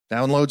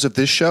Downloads of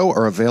this show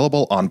are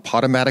available on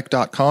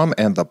Podomatic.com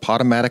and the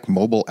Podomatic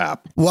mobile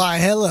app. Why,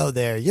 hello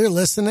there. You're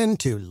listening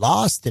to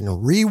Lost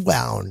and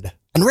Rewound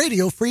on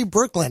Radio Free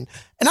Brooklyn.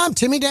 And I'm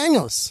Timmy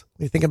Daniels. What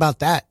do you think about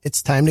that?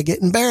 It's time to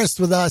get embarrassed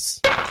with us.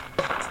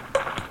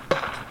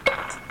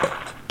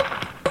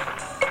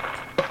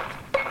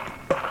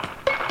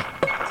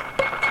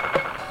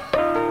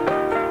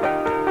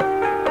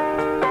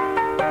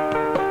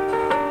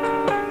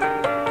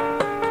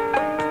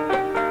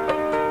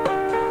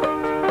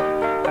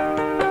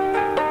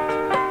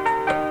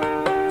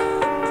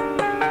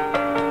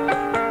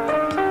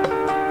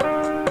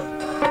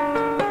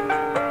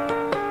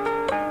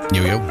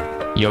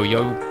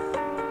 Yo.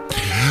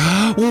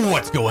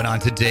 What's going on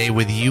today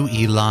with you,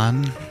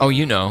 Elon? Oh,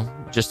 you know,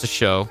 just a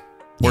show.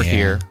 We're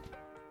here.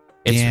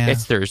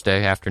 It's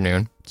Thursday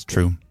afternoon. It's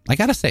true. I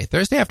gotta say,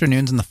 Thursday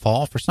afternoons in the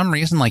fall, for some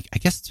reason, like, I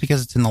guess it's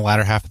because it's in the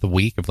latter half of the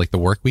week, of like the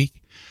work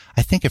week.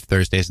 I think if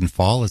Thursdays in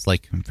fall is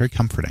like very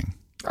comforting.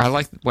 I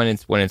like when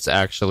it's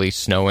actually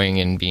snowing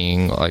and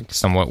being like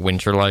somewhat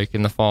winter-like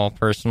in the fall,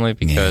 personally,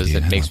 because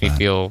it makes me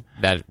feel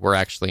that we're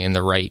actually in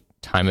the right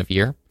time of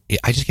year.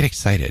 I just get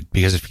excited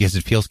because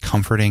it feels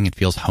comforting, it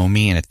feels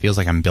homey, and it feels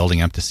like I'm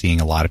building up to seeing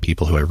a lot of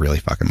people who I really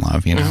fucking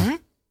love, you know? Mm-hmm.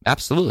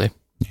 Absolutely.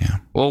 Yeah.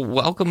 Well,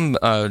 welcome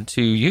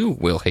to you,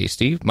 Will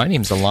Hasty. My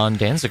name's Alon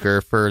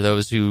Danziger, for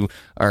those who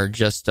are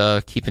just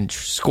keeping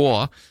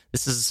score.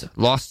 This is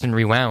Lost and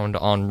Rewound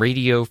on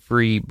Radio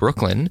Free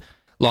Brooklyn.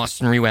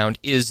 Lost and Rewound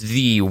is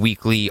the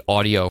weekly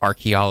audio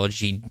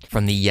archaeology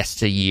from the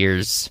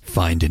yesteryears.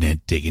 Finding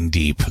it, digging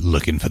deep,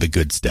 looking for the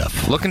good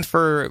stuff. Looking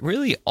for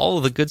really all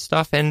of the good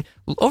stuff. And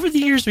over the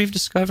years, we've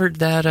discovered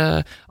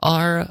that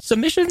our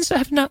submissions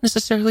have not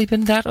necessarily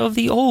been that of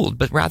the old,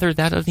 but rather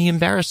that of the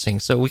embarrassing.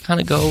 So we kind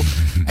of go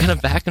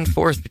back and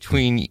forth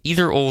between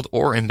either old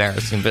or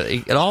embarrassing, but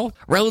it all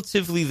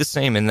relatively the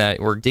same in that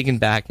we're digging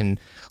back and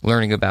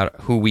learning about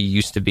who we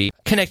used to be,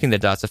 connecting the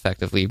dots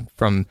effectively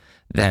from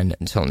then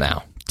until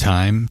now.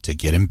 Time to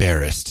get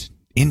embarrassed.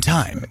 In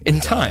time.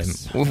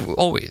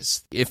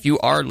 Always. If you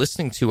are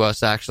listening to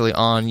us actually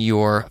on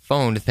your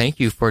phone,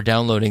 thank you for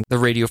downloading the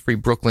Radio Free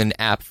Brooklyn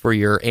app for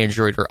your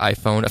Android or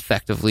iPhone.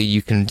 Effectively,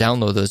 you can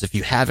download those if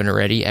you haven't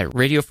already at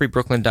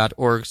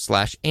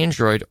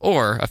radiofreebrooklyn.org/Android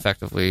or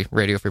effectively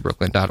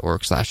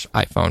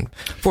radiofreebrooklyn.org/iPhone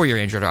for your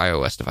Android or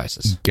iOS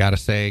devices. Gotta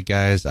say,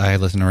 guys, I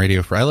listen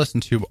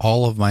to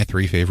all of my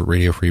 3 favorite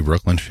Radio Free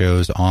Brooklyn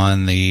shows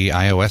on the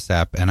iOS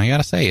app, and I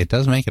gotta say, it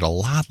does make it a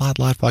lot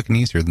fucking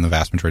easier than the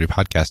vast majority of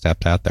podcast apps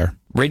out there.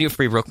 Radio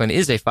Free Brooklyn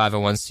is a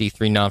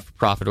 501c3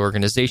 non-for-profit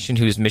organization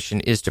whose mission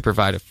is to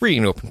provide a free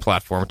and open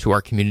platform to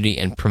our community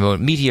and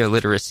promote media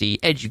literacy,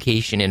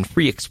 education, and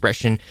free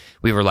expression.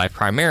 We rely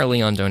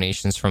primarily on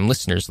donations from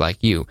listeners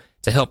like you.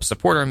 To help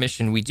support our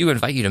mission, we do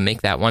invite you to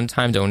make that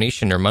one-time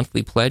donation or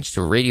monthly pledge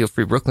to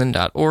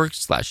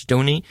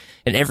radiofreebrooklyn.org/donate,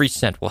 and every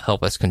cent will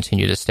help us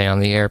continue to stay on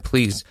the air.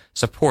 Please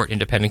support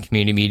independent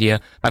community media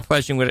by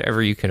pledging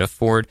whatever you can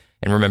afford,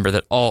 and remember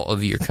that all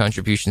of your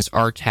contributions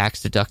are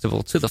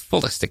tax-deductible to the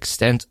fullest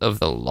extent of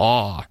the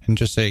law. And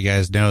just so you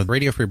guys know,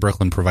 Radio Free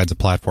Brooklyn provides a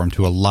platform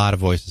to a lot of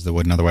voices that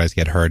wouldn't otherwise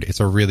get heard. It's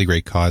a really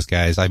great cause,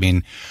 guys. I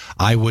mean,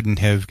 I wouldn't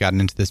have gotten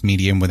into this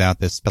medium without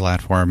this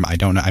platform. I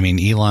don't know. I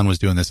mean, Elon was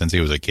doing this since he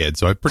was a kid,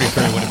 so I'm pretty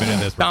sure he would have been in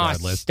this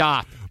regardless.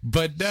 Stop.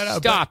 But no,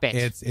 Stop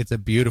it. It's a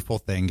beautiful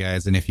thing,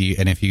 guys. And if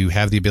you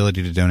have the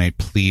ability to donate,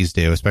 please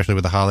do, especially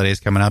with the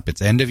holidays coming up.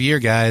 It's end of year,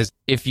 guys.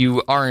 If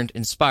you aren't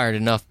inspired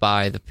enough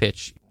by the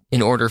pitch,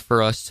 in order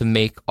for us to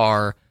make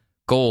our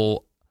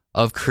goal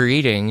of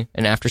creating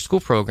an after-school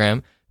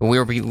program, we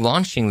will be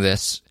launching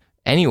this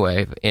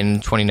anyway in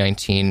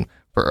 2019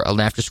 for an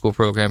after-school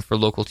program for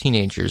local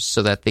teenagers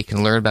so that they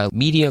can learn about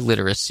media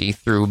literacy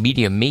through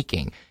media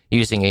making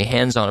using a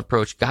hands-on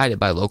approach guided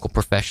by local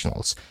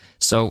professionals.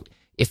 So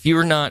if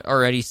you're not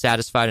already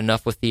satisfied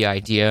enough with the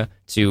idea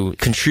to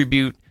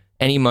contribute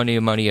any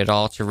money at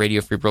all to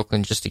Radio Free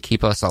Brooklyn just to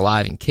keep us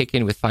alive and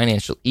kicking with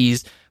financial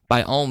ease,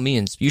 by all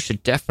means, you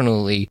should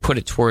definitely put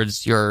it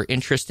towards your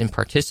interest in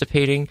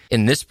participating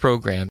in this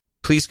program.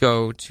 Please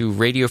go to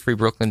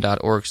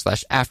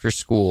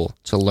radiofreebrooklyn.org/afterschool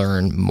to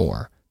learn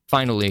more.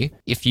 Finally,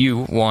 if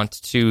you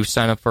want to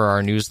sign up for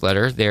our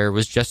newsletter, there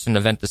was just an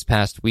event this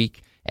past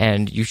week,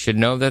 and you should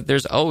know that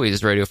there's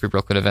always Radio Free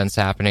Brooklyn events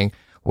happening.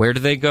 Where do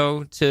they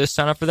go to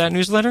sign up for that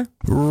newsletter?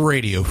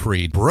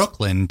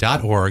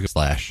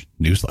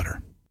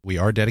 radiofreebrooklyn.org/newsletter. We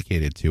are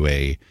dedicated to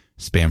a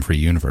spam-free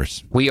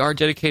universe. We are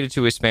dedicated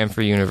to a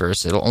spam-free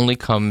universe. It'll only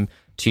come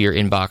to your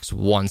inbox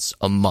once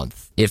a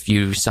month if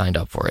you signed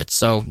up for it.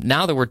 So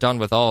now that we're done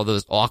with all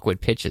those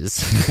awkward pitches,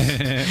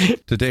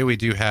 today we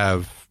do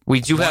have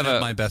one of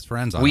my best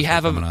friends. We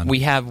have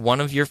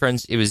one of your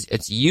friends.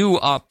 It's you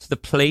up to the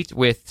plate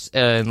with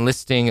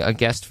enlisting a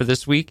guest for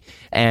this week,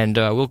 and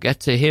we'll get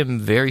to him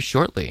very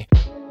shortly.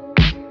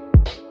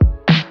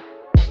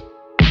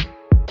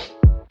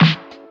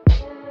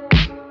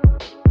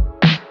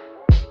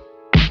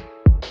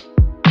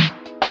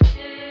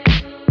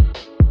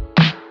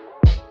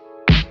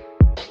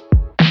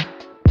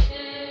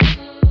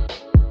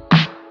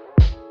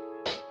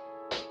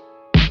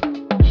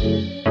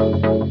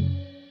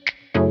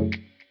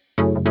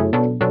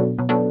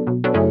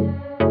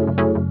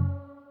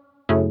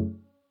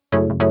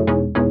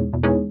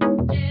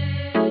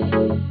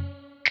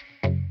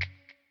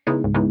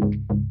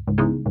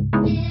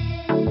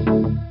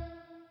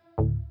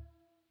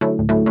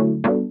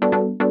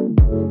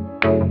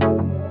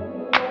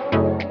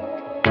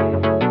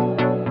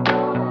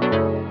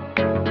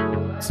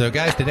 So,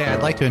 guys, today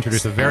I'd like to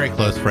introduce a very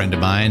close friend of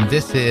mine.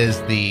 This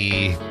is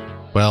the,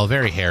 well,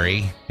 very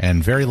hairy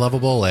and very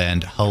lovable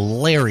and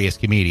hilarious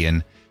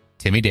comedian,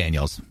 Timmy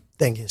Daniels.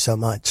 Thank you so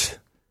much.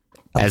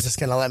 I'm just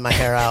going to let my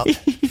hair out.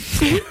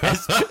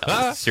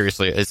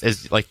 Seriously,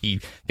 as like he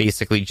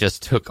basically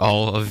just took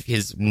all of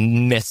his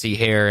messy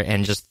hair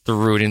and just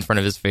threw it in front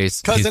of his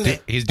face.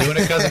 He's doing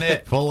it, cousin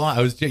it. Full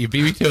on. You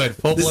beat me to it.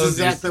 Full This blown. is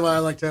exactly why I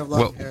like to have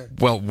long hair.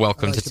 Well,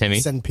 welcome I like to Timmy.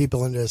 Send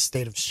people into a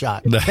state of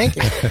shock. Thank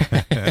you.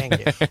 Thank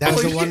you. That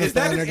was a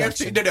wonderful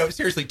introduction. No,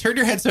 seriously. Turn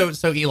your head so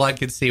Elon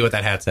can see what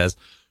that hat says.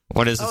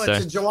 What does it Oh, say?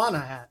 it's a Joanna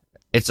hat.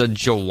 It's a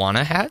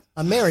Joanna hat?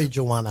 A Mary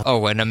Joanna.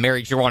 Oh, and a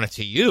Mary Joanna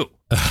to you.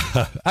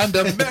 And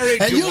a Mary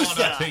And you, Joanna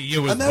sir. to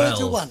you A as Mary well.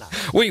 Joanna.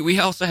 Wait, we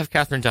also have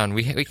Catherine Dunn.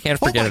 We can't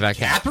forget my about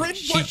Catherine?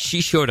 She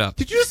showed up.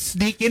 Did you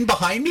sneak in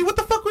behind me? What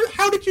the fuck?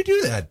 How did you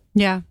do that?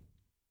 Yeah.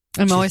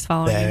 I'm always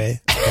following you.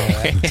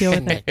 Very. Deal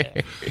with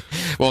it.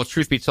 Well,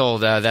 truth be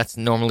told, that's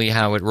normally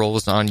how it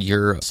rolls on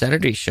your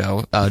Saturday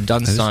show,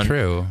 Dunn's Son.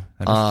 true.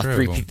 That is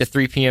true. The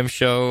 3 p.m.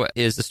 show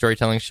is the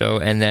storytelling show,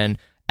 and then,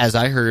 as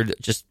I heard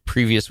just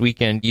previous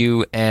weekend,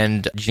 you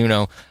and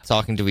Juno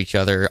talking to each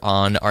other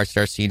on Art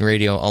Star Scene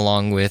Radio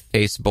along with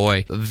Ace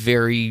Boy.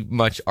 Very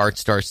much Art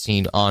Star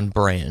Scene on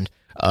brand.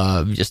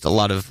 Just a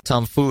lot of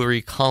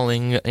tomfoolery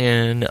calling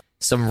in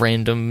some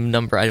random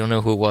number. I don't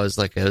know who it was.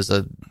 Like it was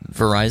a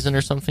Verizon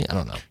or something. I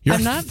don't know.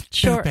 I'm not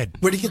sure.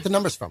 Where do you get the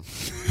numbers from?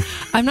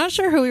 I'm not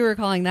sure who we were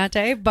calling that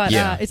day, but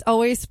Yeah. it's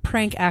always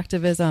prank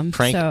activism.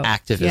 Prank So,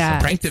 activism. Yeah,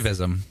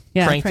 Pranktivism.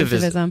 yeah,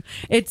 pranktivism. pranktivism.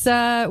 It's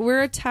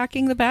we're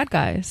attacking the bad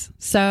guys.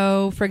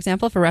 So, for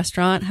example, if a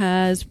restaurant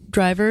has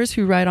drivers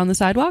who ride on the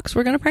sidewalks,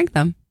 we're going to prank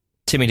them.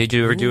 Timmy, did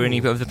you ever do any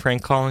of the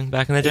prank calling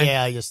back in the day?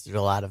 Yeah, I used to do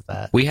a lot of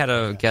that. We had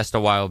a guest a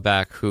while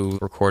back who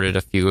recorded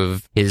a few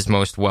of his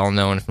most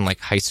well-known from like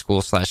high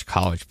school /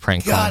 college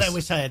prank God, calls. I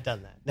wish I had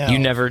done that. No. You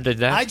never did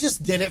that? I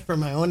just did it for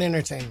my own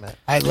entertainment.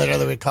 I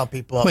literally would call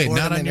people up Wait, for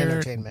not them on in your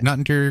entertainment.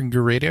 not during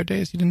your radio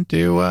days. You didn't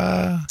do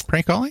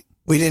prank calling.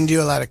 We didn't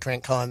do a lot of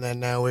crank calling then.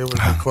 No, we would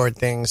record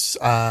things.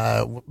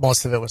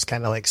 Most of it was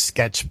kind of like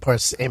sketch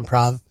plus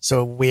improv.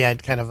 So we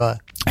had kind of Oh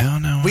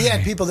no. we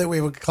had people that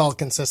we would call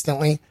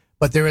consistently,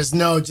 but there was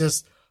no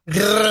just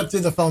through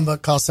the phone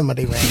book, call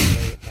somebody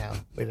randomly.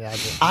 No,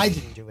 I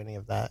didn't do any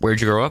of that.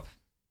 Where'd you grow up?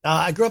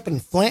 I grew up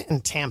in Flint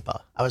and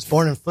Tampa. I was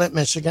born in Flint,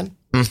 Michigan.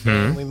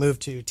 And we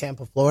moved to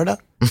Tampa, Florida.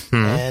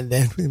 And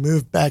then we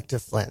moved back to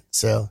Flint.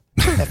 So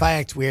if I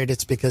act weird,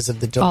 it's because of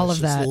the All of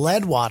delicious that.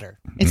 lead water.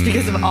 It's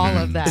because of all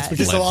of that. It's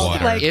because Lead of all water.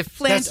 that. Like If-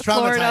 Flint, That's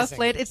Florida, traumatizing.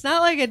 Flint. It's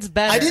not like it's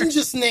better. I didn't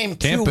just name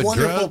two Tampa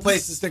wonderful drugs.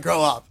 places to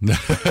grow up.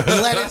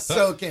 Let it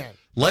soak in.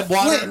 Lead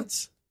water.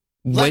 Flint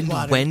Lead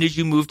water. When did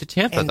you move to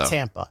Tampa, and though?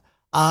 Tampa.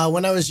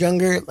 When I was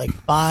younger, like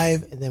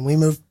 5, and then we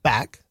moved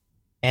back,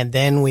 and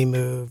then we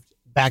moved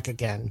back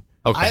again.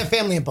 Okay. I have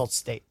family in both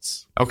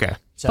states. Okay.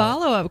 So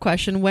Follow-up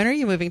question: when are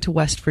you moving to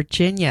West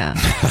Virginia?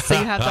 So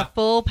you have the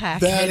full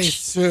package. very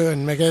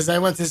soon, because I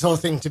want this whole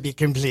thing to be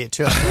complete.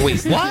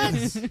 Wait, what?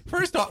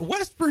 First off,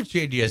 West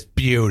Virginia is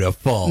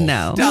beautiful.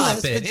 No. Stop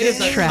West it. It is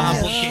a Virginia.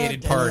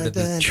 complicated part of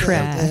the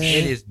Trash.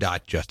 It is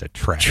not just a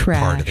trash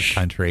part of the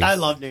country. I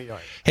love New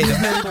York. Hey, the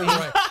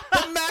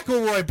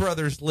McElroy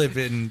brothers live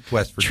in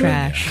West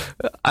Virginia. Trash.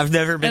 I've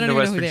never been I to don't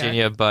West even know who they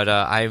Virginia, but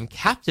I'm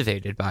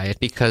captivated by it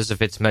because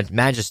of its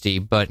majesty,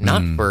 but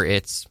not for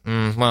its,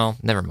 well,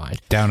 never mind.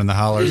 Down in the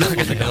hollers.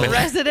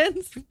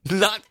 Residents.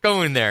 Not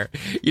going there.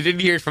 You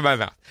didn't hear it from my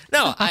mouth.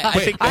 No, I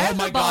Wait, think... I oh have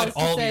my the God, balls to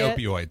all the say it.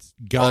 opioids.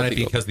 All Got the it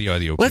because of the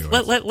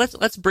opioids.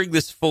 Let's bring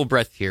this full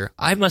breath here.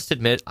 I must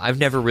admit, I've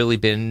never really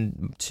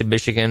been to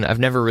Michigan. I've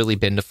never really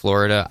been to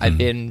Florida. I've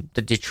been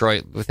to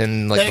Detroit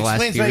within like That the last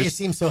explains few why you years.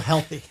 seem so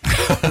healthy.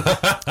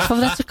 Oh,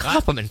 that's a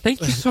compliment. Thank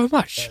you so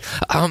much.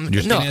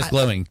 Your skin is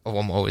glowing.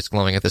 I'm always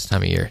glowing at this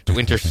time of year.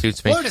 Winter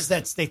suits me. Florida's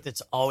that state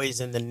that's always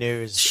in the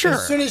news. Sure.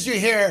 As soon as you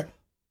hear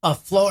of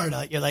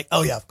Florida, you're like,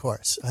 oh yeah, of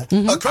course. A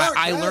car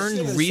I crashed learned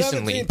and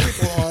recently- 17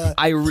 people,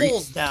 I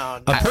pulls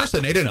down. A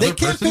person ate another They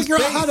can't person's figure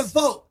out face. how to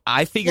vote.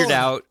 I figured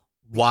Florida. out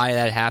why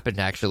that happened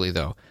actually,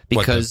 though, What,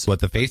 because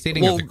the face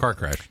eating well, or the car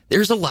crash?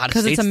 there's a lot of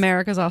Because states. it's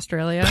America's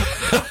Australia.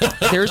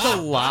 There's a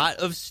lot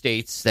of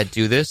states that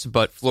do this,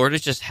 but Florida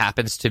just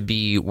happens to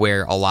be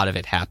where a lot of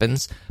it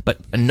happens. But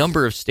a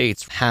number of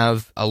states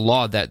have a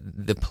law that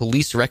the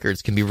police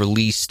records can be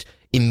released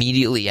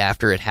immediately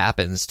after it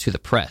happens to the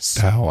press.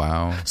 Oh,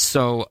 wow.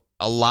 So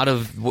a lot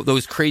of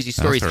those crazy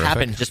stories terrific.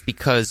 happen just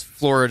because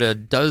Florida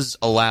does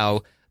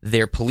allow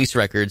their police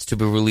records to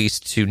be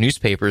released to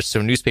newspapers,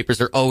 so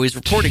newspapers are always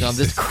reporting on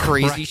this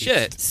crazy Christ.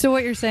 shit. So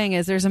what you're saying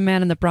is there's a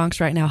man in the Bronx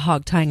right now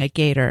hog tying a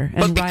gator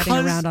and riding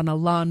around on a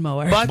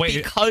lawnmower. But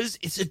because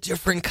it's a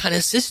different kind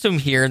of system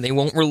here and they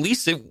won't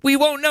release it, we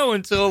won't know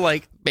until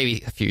like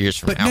maybe a few years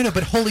from now.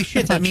 But holy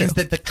shit, that means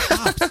that the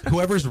cops,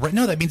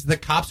 that means the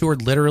cops who are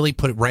literally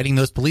writing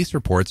those police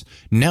reports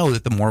know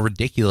that the more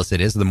ridiculous it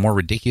is, the more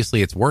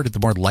ridiculously it's worded, the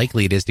more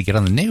likely it is to get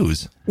on the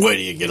news. Where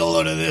do you get a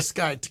load of this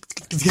guy?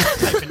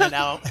 Typing it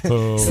out.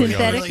 Synthetic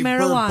Really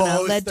marijuana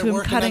verbose, led they're to him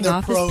working cutting on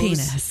off their his prose.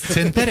 penis.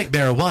 Synthetic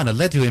marijuana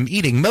led to him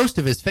eating most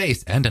of his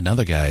face and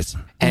another guy's.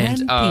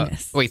 And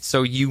penis. Wait,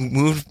 so you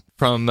moved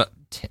from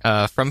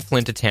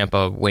Flint to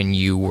Tampa when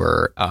you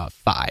were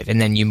 5, and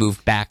then you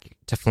moved back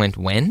to Flint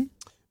when?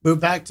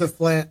 Moved back to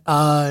Flint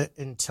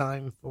in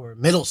time for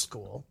middle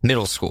school.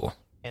 Middle school.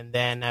 And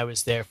then I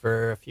was there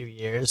for a few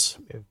years.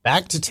 Moved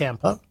back to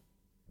Tampa.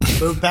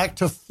 Moved back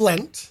to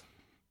Flint.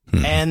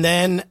 And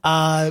then,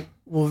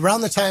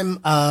 around the time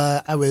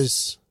I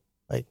was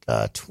like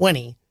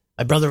 20,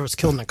 my brother was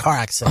killed in a car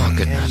accident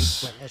in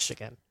Flint,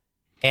 Michigan.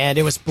 And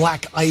it was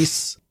black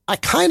ice. I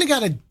kind of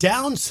got a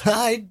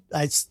downside.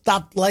 I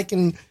stopped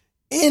liking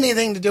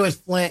anything to do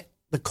with Flint,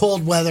 the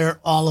cold weather,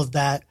 all of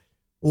that.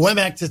 Went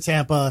back to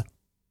Tampa.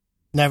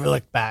 Never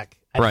looked back.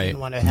 I didn't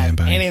want to have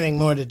anything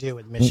more to do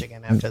with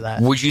Michigan after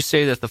that. Would you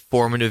say that the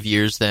formative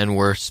years then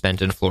were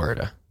spent in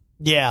Florida?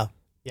 Yeah.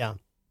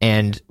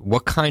 And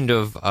what kind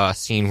of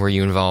scene were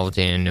you involved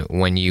in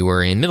when you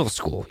were in middle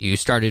school? You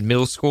started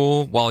middle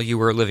school while you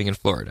were living in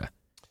Florida.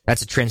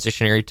 That's a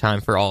transitionary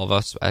time for all of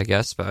us, I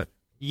guess, but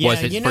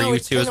was it for you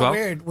it's too as well?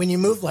 Weird. When you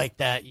move like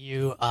that,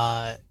 you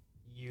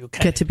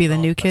Get to be the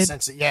new kid?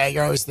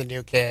 You're always the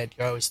new kid.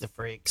 You're always the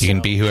freak. You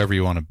can be whoever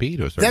you want to be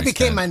to a certain That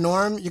became extent. my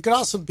norm. You could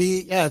also be,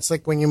 it's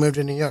like when you moved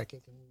to New York,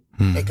 you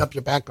can make up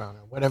your background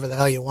or whatever the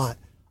hell you want.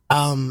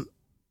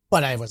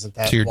 But I wasn't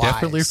that So you're wise.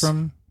 definitely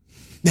from...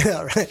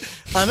 Yeah, right.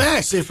 I'm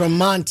actually from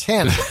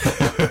Montana.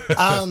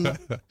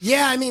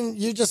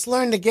 You just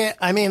learn to get,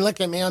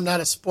 look at me, I'm not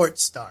a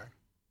sports star.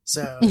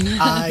 So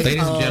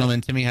Ladies and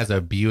gentlemen, Timmy has a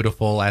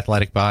beautiful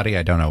athletic body.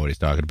 I don't know what he's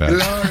talking about.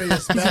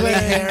 glorious belly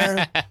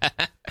hair.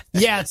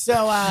 Yeah, so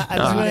I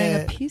wearing a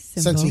learned peace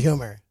sense of symbol.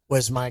 humor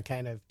was my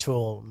kind of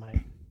tool,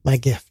 my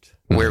gift.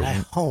 Where- that I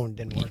honed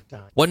and worked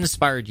on. What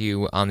inspired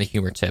you on the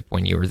humor tip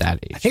when you were that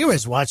I age? think I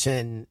was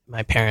watching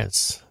my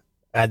parents.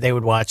 They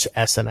would watch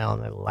SNL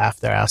and they'd laugh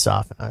their ass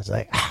off. And I was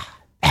like,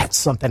 that's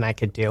something I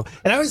could do.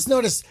 And I always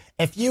noticed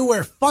if you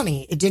were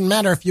funny, it didn't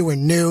matter if you were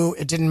new.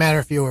 It didn't matter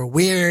if you were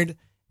weird.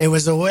 It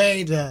was a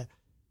way to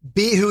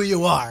be who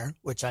you are,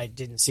 which I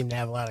didn't seem to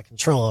have a lot of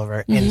control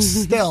over, and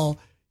still,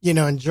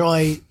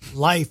 enjoy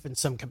life in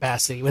some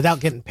capacity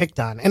without getting picked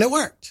on. And it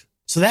worked.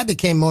 So that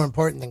became more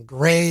important than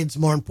grades.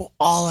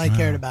 All I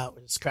cared about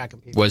was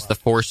cracking people Was up. the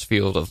force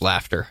field of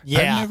laughter.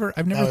 Yeah, I've never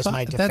that was thought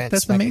my that. defense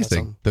That's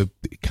mechanism. amazing.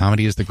 The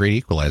comedy is the great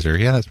equalizer.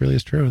 Yeah, that really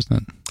is true, isn't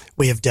it?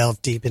 We have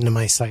delved deep into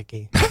my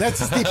psyche.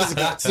 That's as deep as it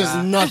gets. There's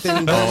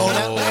nothing below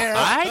that layer.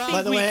 I by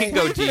think the we way. can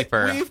go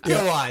deeper.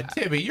 Go on,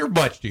 Timmy. You're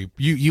much deep.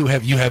 You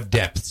have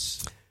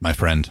depths, my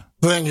friend.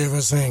 Thank you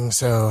for saying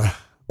so,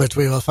 but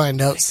we will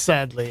find out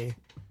sadly.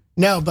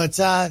 No, but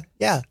that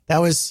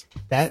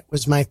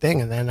was my thing,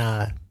 and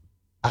then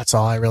that's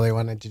all I really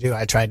wanted to do.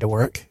 I tried to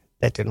work.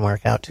 That didn't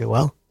work out too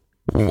well.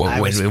 In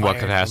what fired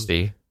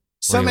capacity?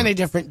 So many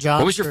different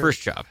jobs. What was your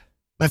first job?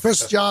 My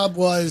first job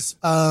was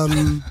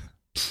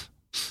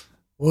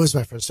what was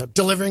my first job?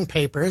 Delivering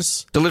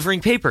papers.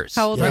 Delivering papers.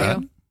 How old were Yeah.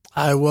 you?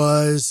 I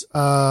was.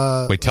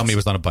 Wait, tell me it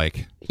was on a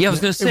bike. Yeah, I was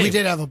going to say. We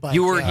did have a bike.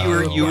 You were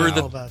yeah. you were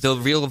Wow. the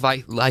real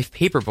life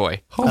paper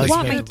boy. I was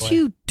Want paper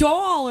me boy.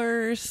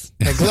 $2?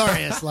 A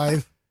glorious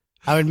life.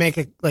 I would make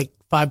it like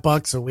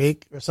 $5 a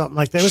week or something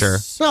like that. It was Sure.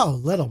 so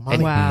little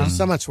money. Wow. It was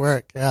so much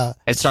work. Yeah.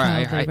 And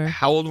sorry, Child labor.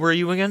 how old were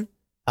you again?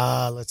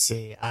 Let's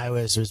see. It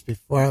was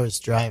before I was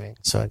driving,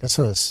 so I guess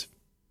I was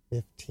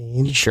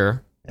 15.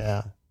 Sure.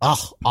 Yeah.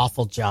 Oh,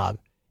 awful job.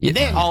 Yeah,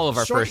 Then, all of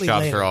our first shortly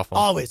jobs later, are awful.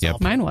 Always Yep.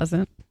 awful. Mine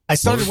wasn't. I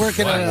started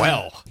working at a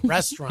Well.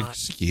 restaurant,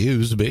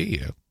 Excuse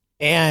me.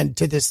 and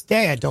to this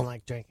day, I don't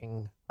like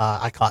drinking.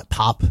 I call it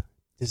pop.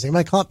 Does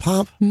anybody call it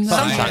pop?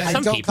 Sometimes. I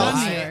Some don't people. call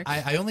it- New York.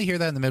 I only hear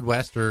that in the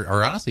Midwest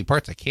or honestly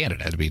parts of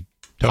Canada, to be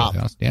totally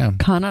honest. Yeah.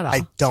 Canada.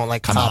 I don't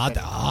like pop.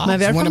 Canada. My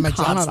very One of from my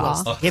jobs Canada.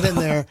 was to get in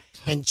there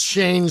and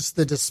change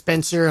the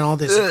dispenser, and all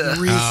this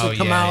grease would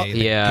come out.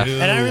 Yeah.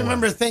 And I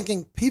remember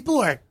thinking, people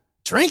are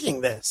drinking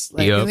this.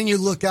 Like, Yep. And then you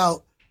look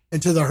out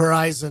into the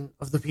horizon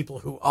of the people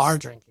who are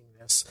drinking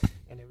this,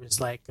 and it was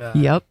like,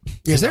 Yep.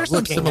 you Is know, there some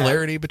looking at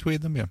similarity between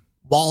them? Yeah.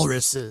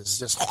 walruses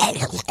just like,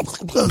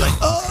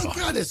 oh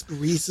god, this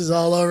grease is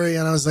all over you.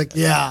 And I was like,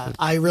 yeah,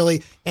 I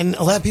really, and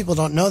a lot of people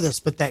don't know this,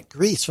 but that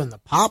grease from the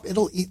pop,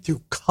 it'll eat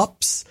through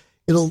cups.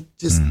 It'll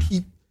just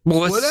keep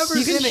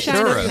Whatever's You in can it. shine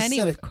is a penny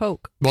acidic. with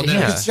Coke. Well, no,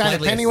 Yeah. it's Shine a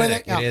slightly penny with acidic.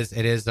 it? Yeah.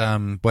 It is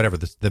whatever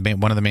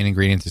one of the main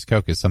ingredients is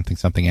Coke is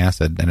something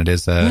acid, and it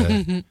is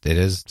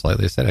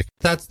slightly acidic.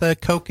 That's the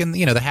Coke in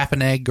the half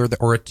an egg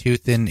or a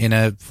tooth in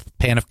a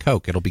pan of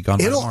Coke. It'll be gone.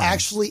 by It'll tomorrow.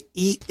 actually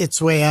eat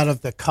its way out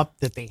of the cup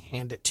that they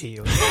hand it to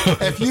you.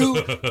 If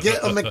you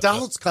get a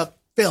McDonald's cup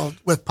filled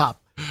with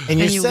pop and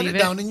you you set leave it it?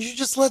 down and you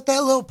just let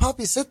that little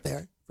puppy sit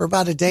there for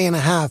about a day and a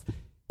half,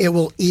 it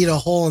will eat a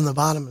hole in the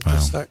bottom and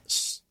just start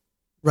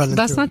running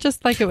That's through. not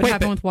just like it would Wait,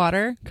 happen but- with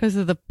water because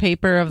of the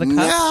paper of the cup.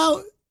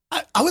 No,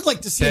 I would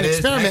like to see That an is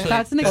experiment actually-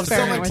 That's an of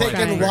experiment someone we're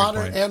taking trying. water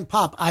Great point. and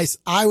pop.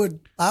 I would.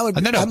 No, I'm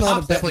not a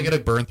pop's definitely going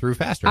to burn through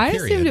faster. I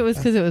period. assumed it was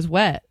because it was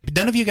wet.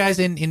 None of you guys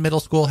in middle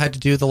school had to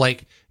do the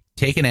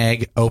take an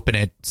egg, open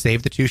it,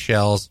 save the 2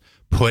 shells,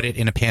 put it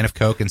in a pan of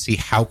Coke, and see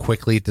how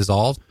quickly it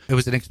dissolves. It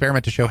was an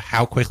experiment to show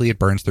how quickly it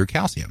burns through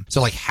calcium.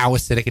 So how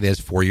acidic it is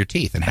for your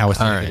teeth and how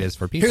acidic it is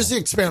for people. Here's the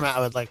experiment I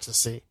would like to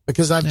see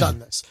because I've done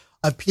this.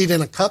 I've peed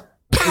in a cup,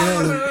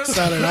 and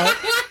sat it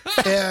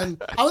out,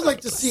 and I would like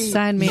to see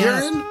Sign me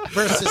urine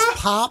versus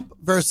pop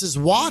versus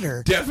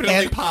water. Definitely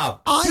And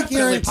pop. I Definitely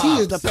guarantee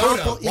you the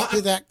Soda. pop will eat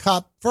through that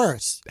cup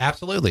first.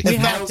 Absolutely. We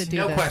In have fact, to do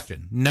no this.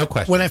 question. No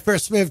question. When I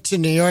first moved to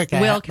New York,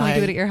 Will, can we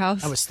do it at your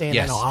house? I was staying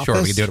yes, in an office.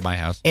 sure, we can do it at my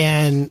house.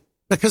 And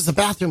because the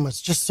bathroom was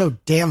just so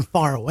damn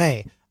far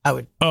away, I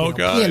would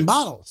pee in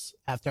bottles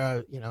after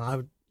I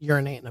would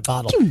urinate in a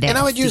bottle. You And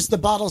I would nasty. use the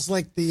bottles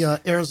like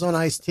the Arizona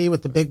iced tea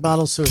with the big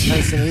bottles so it was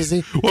nice and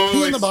easy.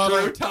 Pee in the bottle.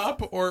 Screw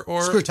top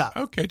or Screw top.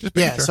 Okay, just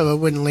Yeah, so it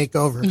wouldn't leak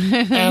over. He's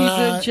And,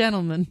 a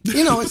gentleman.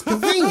 it's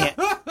convenient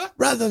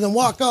rather than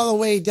walk all the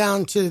way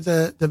down to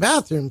the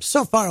bathroom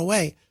so far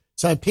away.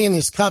 So I pee in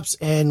these cups,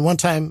 and one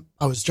time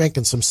I was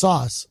drinking some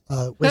sauce,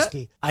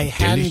 whiskey. I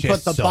hadn't Delicious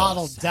put the sauce.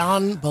 bottle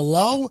down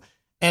below,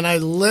 and I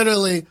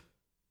literally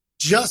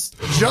just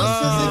as it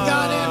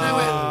got in, I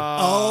went,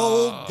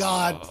 "Oh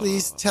God,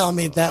 please tell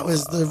me that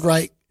was the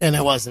right," and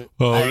it wasn't.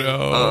 Oh I-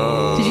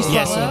 no! Did you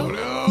Yes. swallow?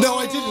 No,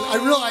 I didn't. I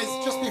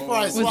realized just before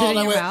I it swallowed, in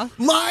I your went, mouth?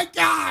 "My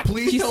God!"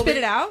 Please Did you tell spit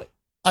me. it out?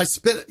 I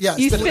spit it. Yeah, I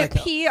You spit it spit back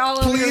out. pee all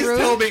over Please your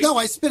tell room? me. No,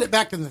 I spit it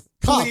back in the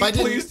cup. I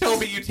didn't. Please tell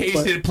me you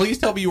tasted. Please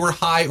tell me you were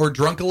high or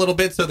drunk a little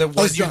bit, so that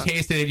when was you drunk.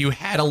 tasted it, you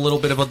had a little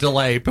bit of a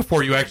delay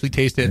before you actually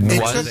tasted. It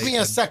Was took me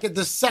a second.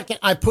 The second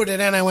I put it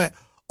in, I went,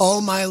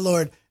 "Oh my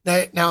Lord!"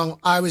 Now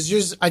I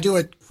do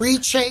a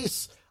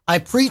pre-chase. I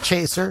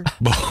pre-chase her,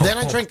 then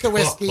I drink the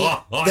whiskey,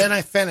 then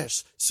I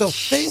finish. So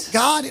thank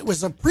God it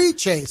was a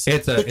pre-chase.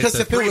 Because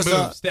if it was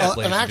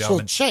an actual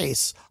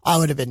chase, I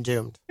would have been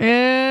doomed.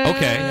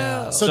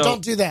 Okay. So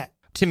don't do that.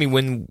 Timmy,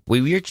 when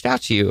we reached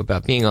out to you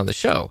about being on the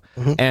show,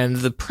 and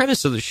the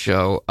premise of the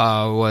show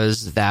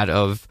was that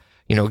of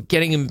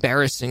getting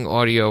embarrassing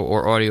audio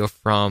or audio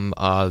from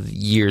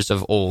years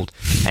of old,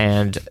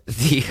 and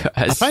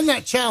I find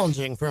that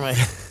challenging for my.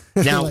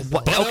 now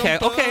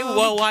myself. okay,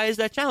 well, why is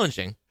that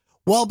challenging?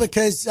 Well,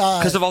 because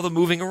Of all the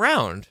moving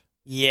around.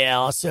 yeah,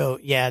 also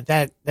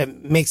that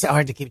makes it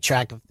hard to keep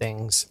track of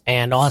things,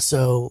 and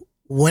also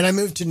when I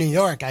moved to New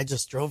York, I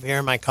just drove here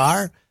in my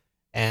car,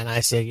 and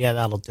I said, "Yeah,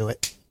 that'll do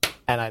it,"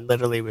 and I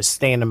literally was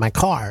staying in my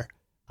car.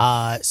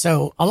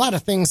 So a lot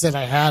of things that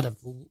I had have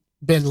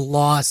been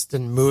lost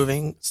and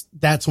moving.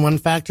 That's one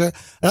factor.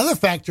 Another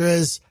factor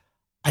is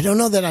I don't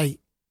know that I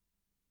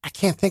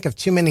can't think of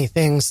too many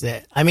things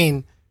that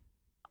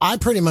I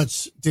pretty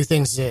much do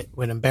things that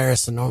would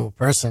embarrass a normal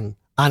person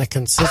on a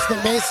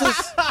consistent basis,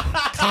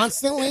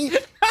 constantly.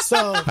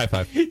 So High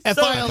five.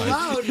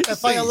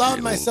 if I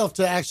allowed myself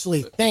to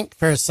actually think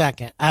for a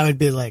second, I would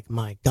be like,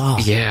 "My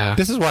God, Yeah.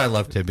 This is why I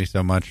love Timmy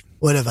so much.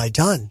 what have I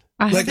done?"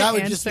 I had Like the I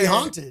would just be answer.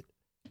 haunted.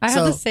 I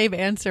had the So- same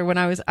answer when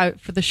I was out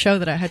for the show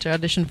that I had to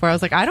audition for. I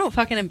was like, I don't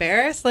fucking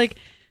embarrass. Like,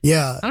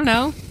 Yeah, I don't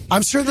know.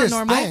 I'm sure there's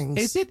normal.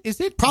 things. Is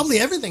it Probably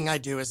everything I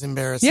do is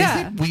embarrassing.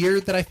 Yeah. Is it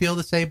weird that I feel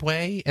the same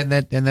way, and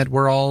that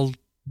we're all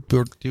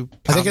do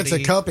I think it's a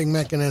comedy? coping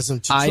mechanism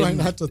to try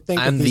not to think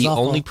I'm of these the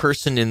awful. only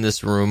person in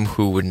this room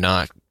who would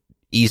not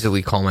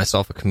easily call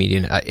myself a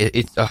comedian.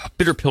 It's a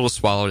bitter pill to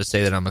swallow to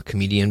say that I'm a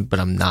comedian, but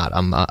I'm not.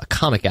 I'm a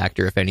comic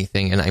actor, if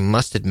anything. And I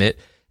must admit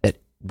that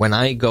when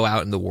I go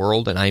out in the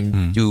world and I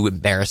do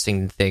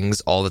embarrassing things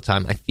all the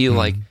time, I feel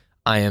like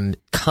I am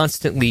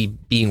constantly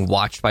being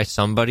watched by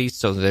somebody.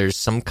 So there's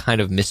some kind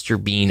of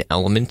Mr. Bean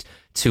element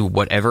to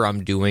whatever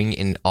I'm doing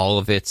in all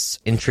of its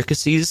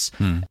intricacies.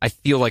 I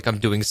feel like I'm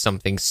doing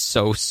something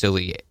so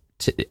silly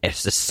as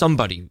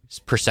somebody's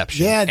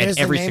perception, Yeah, and there's a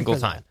every name single for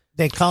that. time.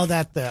 They call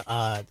that the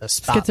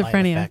spotlight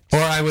Schizophrenia. effect. Or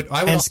I would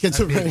And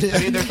schizophrenia. I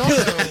mean, there's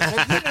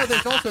also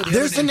there's also the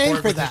There's other a name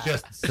for which is that.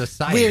 Just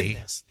society.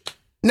 Weirdness.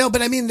 No,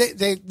 but I mean,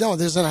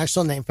 there's an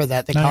actual name for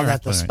that. They No, call you're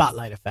that the right.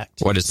 spotlight effect.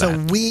 What is so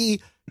that? we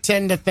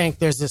tend to think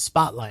there's a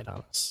spotlight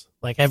on us.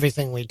 Like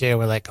everything we do,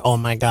 we're like, "Oh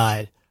my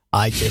God,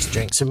 I just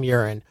drank some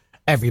urine.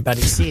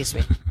 Everybody sees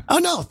me." Oh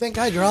no, thank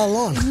God you're all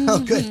alone. Oh,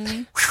 good.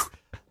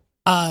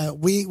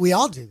 Whew. We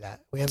all do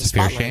that. We have a It's a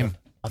fair spotlight shame.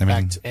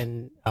 effect,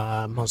 and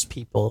most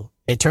people,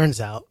 it turns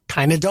out,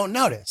 kind of don't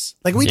notice.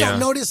 Like, we Yeah. don't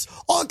notice,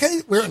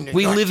 okay, we're in New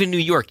We York. live in New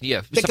York.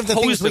 Yeah. Think of the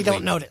things we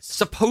don't notice.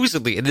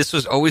 Supposedly, and this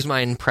was always my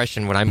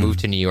impression when I moved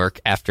to New York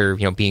after,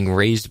 being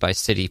raised by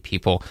city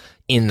people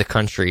in the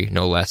country,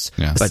 no less.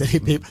 Yeah. But City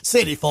people,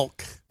 city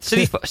folk.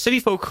 city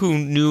folk who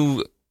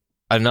knew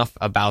enough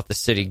about the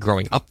city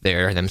growing up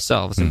there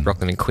themselves in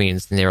Brooklyn and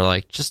Queens, and they were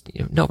like, just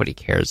nobody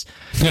cares.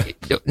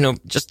 No,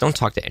 just don't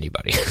talk to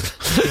anybody.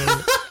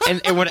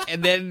 and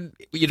then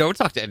you don't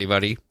talk to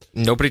anybody.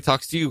 Nobody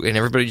talks to you, and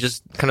everybody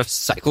just kind of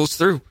cycles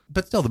through.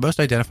 But still, the most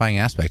identifying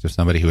aspect of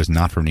somebody who is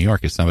not from New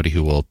York is somebody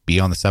who will be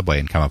on the subway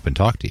and come up and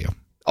talk to you.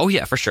 Oh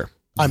yeah, for sure.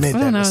 I made I that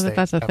don't know mistake. that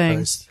that's a at thing.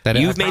 first.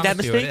 You've I made that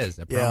promise you mistake? It is.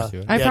 I promise you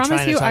it is. I Yeah, promise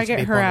trying to you, talk I to get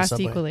people on the harassed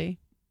subway. equally.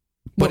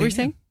 What What do were you you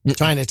saying?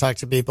 Trying to talk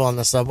to people on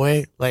the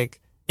subway. Like,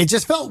 it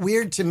just felt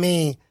weird to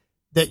me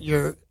that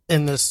you're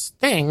in this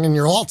thing and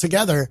you're all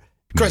together.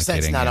 Of course,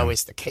 that's Communicating, not yeah.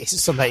 always the case.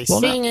 Somebody's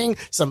Well, no. singing,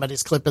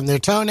 somebody's clipping their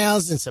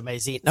toenails, and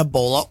somebody's eating a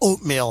bowl of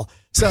oatmeal.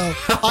 So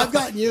I've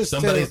gotten used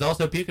Somebody's to.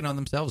 also puking on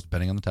themselves,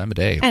 depending on the time of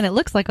day. And it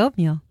looks like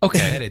oatmeal. Okay,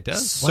 And it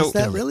does. Was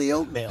that really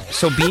oatmeal?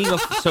 So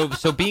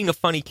being a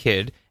funny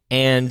kid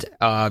and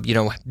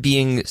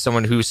being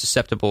someone who's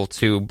susceptible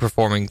to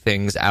performing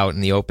things out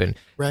in the open,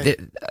 Right.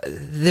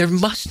 there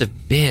must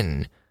have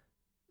been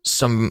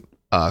some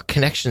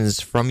connections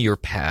from your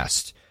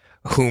past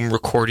whom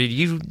recorded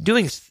you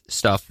doing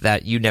stuff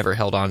that you never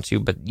held on to,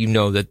 but you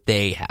know that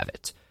they have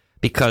it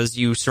because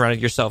you surrounded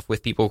yourself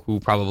with people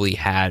who probably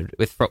had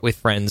with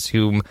friends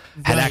whom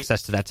had Right.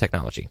 access to that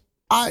technology.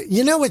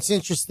 You know what's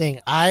interesting?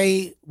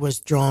 I was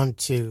drawn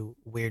to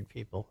weird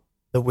people.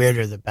 The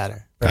weirder, the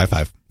better. High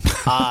five.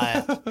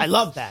 I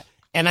love that.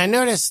 And I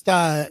noticed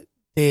the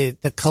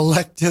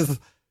collective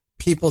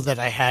people that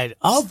I had,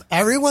 of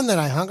everyone that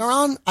I hung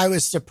around, I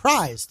was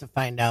surprised to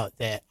find out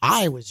that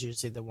I was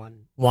usually the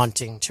one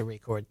wanting to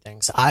record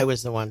things. I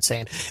was the one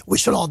saying, we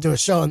should all do a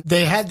show. And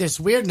they had this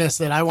weirdness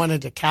that I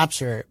wanted to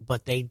capture,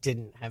 but they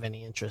didn't have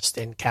any interest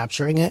in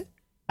capturing it.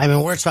 I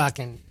mean, we're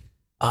talking,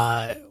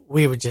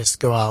 we would just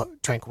go out,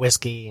 drink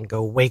whiskey and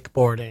go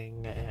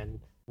wakeboarding, and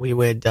we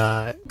would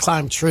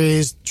climb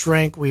trees,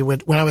 drink.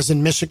 When I was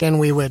in Michigan,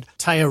 we would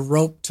tie a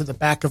rope to the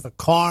back of a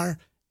car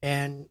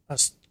and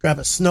grab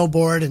a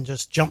snowboard and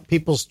just jump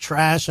people's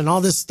trash and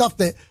all this stuff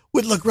that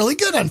would look really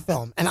good on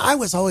film. And I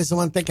was always the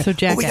one thinking, So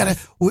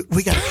Jackass.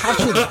 we gotta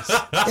capture this.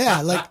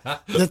 Yeah, like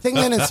the thing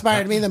that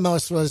inspired me the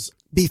most was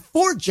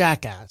before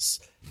Jackass,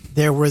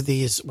 there were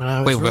these when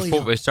I was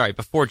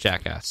Before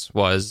Jackass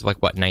was like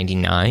what,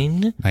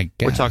 99? I guess.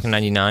 We're talking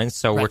 99,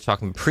 so we're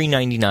talking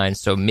pre-99,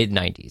 so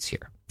mid-90s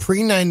here.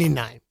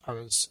 pre-99. I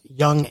was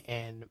young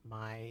and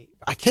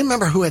I can't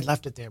remember who had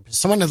left it there, but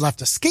someone had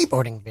left a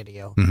skateboarding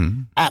video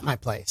at my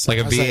place. Like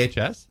I a was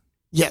VHS?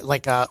 yeah,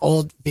 like a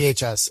old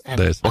VHS. And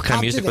There's- I What kind of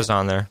popped music it was in.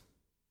 on there?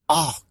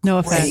 Oh,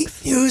 No great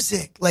effects.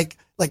 music. Like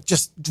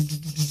just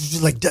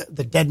like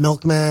the Dead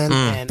Milkman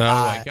and Oh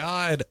my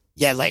God.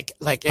 yeah, like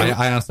it,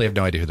 I honestly have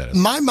no idea who that is.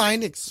 my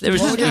mind It was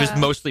exploded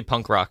mostly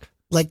punk rock.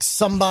 like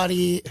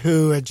somebody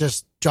who had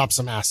just dropped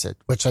some acid,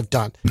 which I've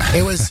done.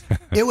 It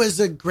was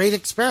a great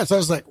experience. I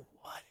was like,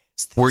 what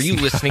is this? Were you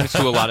listening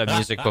to a lot of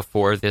music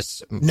before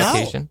this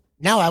occasion?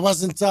 No, I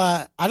wasn't.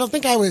 I don't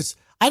think I was.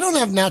 I don't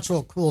have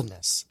natural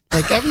coolness.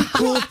 Like every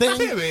cool thing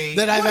Timmy,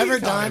 that I've what are you ever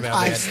talking done, about,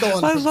 I've man?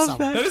 stolen I from love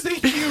someone. that. That is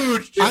a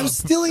huge I'm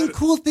stealing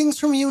cool things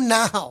from you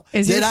now.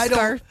 Is that your I don't-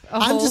 scarf a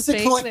I'm whole just a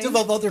fake collective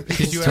thing? of other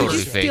people's you Who ever- did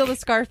you Totally steal fake. the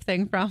scarf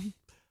thing from?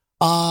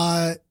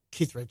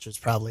 Keith Richards,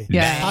 probably.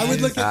 Yeah. I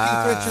would look at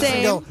Keith Richards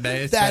and go,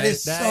 Nice, that nice,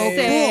 is so nice.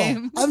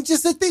 Same. cool. I'm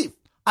just a thief.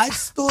 I've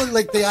stolen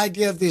like the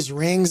idea of these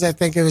rings. I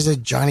think it was a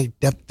Johnny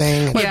Depp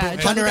thing. Yeah,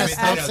 Hunter Johnny S.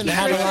 Depp Thompson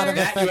had a lot of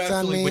effects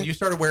on me. When you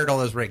started wearing all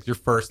those rings, your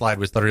first slide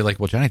was literally like,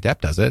 well, Johnny Depp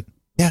does it.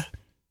 Yeah,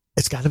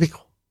 it's got to be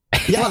cool.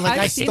 Yeah, like I've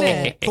I seen stole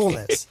it.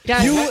 coolness.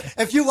 Yeah.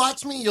 If you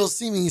watch me, you'll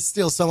see me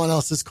steal someone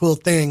else's cool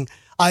thing.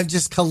 I've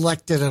just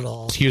collected it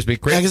all Excuse me.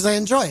 Great, because I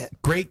enjoy it.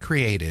 great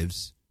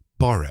creatives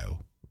borrow.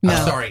 No.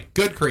 Sorry,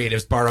 good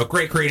creatives borrow.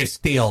 Great creatives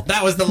steal.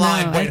 That was the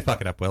line. Way to fuck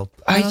it up, Will.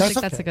 I don't That's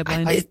think that's a good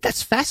line.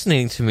 That's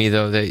fascinating to me,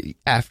 though, that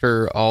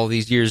after all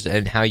these years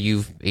and how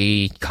you've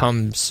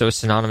become so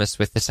synonymous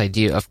with this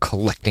idea of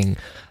collecting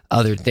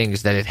other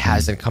things, that it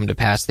hasn't come to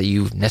pass that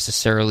you've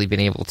necessarily been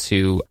able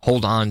to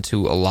hold on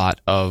to a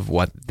lot of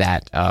what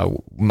that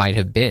might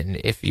have been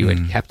if you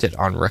had kept it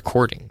on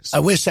recordings. I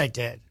wish I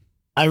did.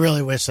 I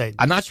really wish I did.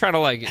 I'm not trying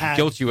to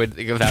guilt you about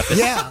this.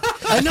 Yeah,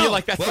 I know. feel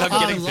like that's what I'm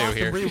getting to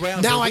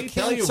here. Now I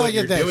can't tell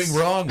you this. doing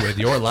wrong with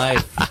your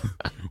life.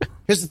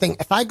 Here's the thing.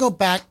 If I go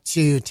back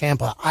to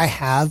Tampa, I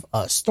have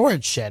a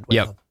storage shed with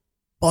Yep. a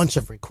bunch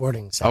of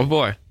recordings. in Oh it.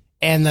 boy.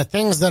 And the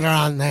things that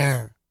are on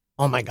there,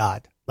 oh my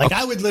God. Like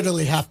I would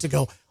literally have to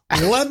go,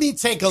 let me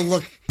take a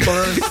look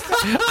first.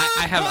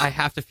 I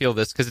have to feel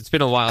this because it's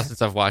been a while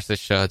since I've watched this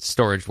show. It's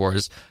Storage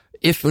Wars.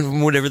 If, for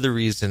whatever the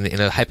reason,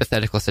 in a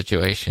hypothetical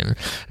situation,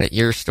 that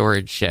your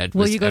storage shed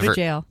Will was you go ever, to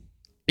jail?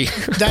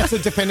 That's a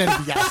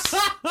definitive yes.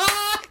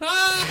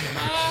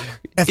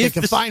 If they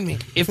can find me.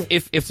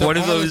 If So one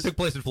of all this those took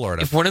place in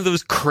Florida. if one of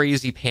those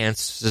crazy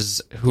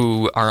pantses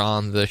who are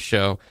on the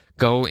show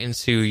go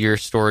into your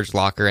storage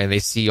locker and they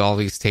see all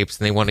these tapes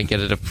and they want to get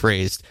it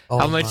appraised, Oh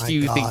how much my do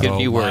you think God. it'd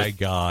be Oh worth? my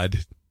God.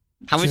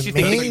 How much To do you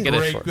think me, they could get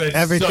it for? That's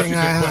Everything such a good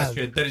I have.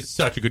 question. That is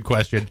such a good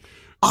question.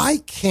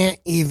 I can't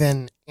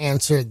even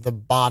answer the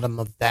bottom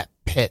of that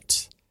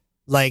pit.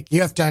 Like,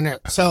 you have to under.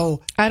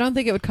 So I don't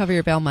think it would cover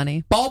your bail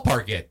money.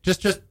 Ballpark it.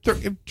 Just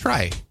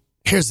try.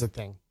 here's the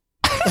thing.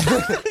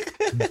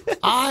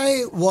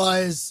 I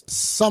was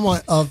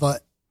somewhat of a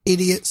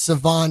idiot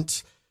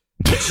savant,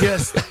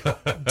 just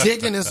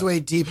digging his way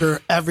deeper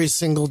every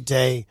single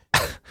day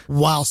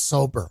while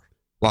sober.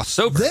 While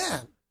sober.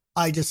 Then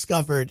I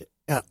discovered,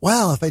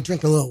 well, if I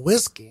drink a little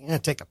whiskey and I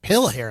take a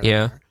pill here and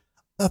Yeah. there,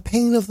 the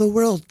pain of the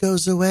world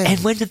goes away. And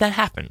when did that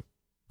happen?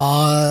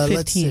 Let's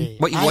 15. see.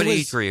 What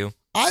age were you?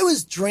 I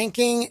was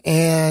drinking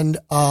and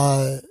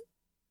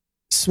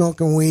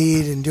smoking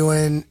weed and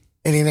doing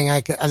anything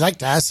I could. I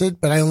liked acid,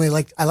 but I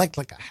liked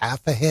like a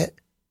half a hit.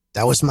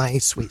 That was my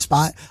sweet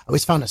spot. I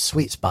always found a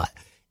sweet spot.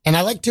 And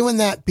I liked doing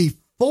that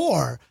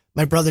before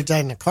my brother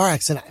died in a car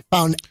accident. I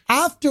found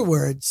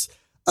afterwards,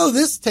 oh,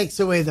 this takes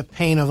away the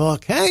pain of all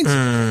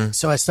kinds.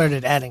 So I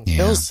started adding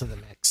pills to the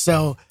mix.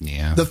 So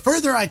the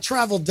further I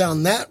traveled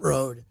down that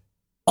road,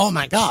 oh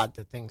my God,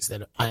 the things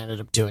that I ended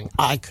up doing,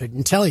 I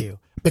couldn't tell you.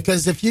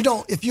 Because if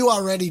you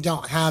already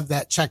don't have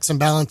that checks and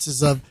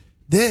balances of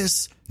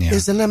this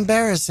is an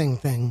embarrassing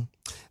thing,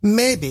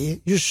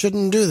 maybe you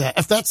shouldn't do that.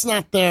 If that's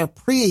not there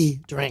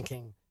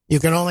pre-drinking, you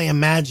can only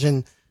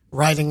imagine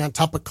riding on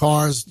top of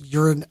cars.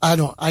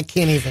 I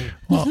can't even.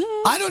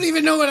 I don't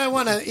even know what I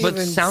want to even. But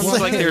it sounds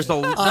like there's a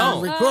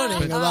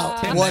recording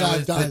about Tim, what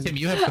I've done. Tim,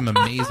 you have some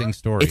amazing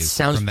stories. It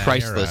sounds from that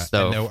priceless,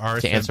 era, and though, there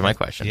are to answer my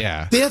question.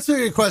 Yeah. The answer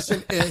to your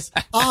question is,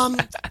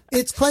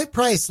 it's quite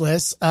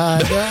priceless.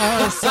 There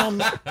are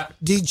some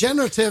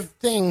degenerative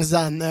things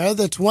on there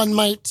that one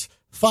might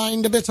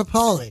find a bit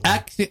appalling.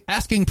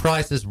 Asking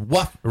price is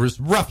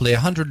roughly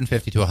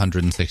 150 to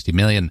 160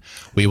 million.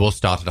 We will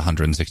start at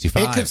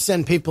 165. It could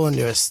send people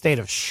into a state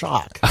of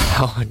shock.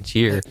 Oh,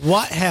 dear.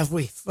 What have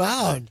we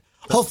found?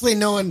 Hopefully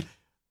no one,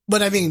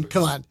 but I mean,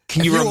 come on.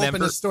 Can if you you remember-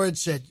 open a storage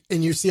shed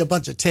and you see a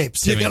bunch of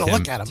tapes, you Tim, gotta Tim,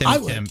 look at them. Tim, I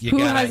would. Tim, Who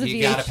has a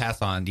you gotta VH?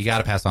 pass on. You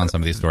gotta pass on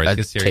some of these stories. A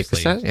Because tape seriously,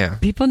 cassette? Yeah.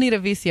 People need a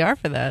VCR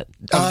for that.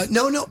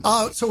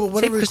 No. So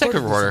what are Tape we cassette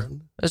recording? recorder.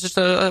 It's just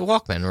a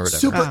Walkman or whatever.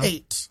 Super Oh.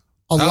 8.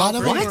 A lot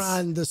of them what? are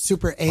on the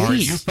Super 8. are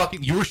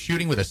you were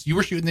shooting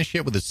this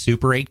shit with a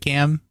Super 8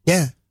 cam?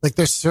 Yeah, like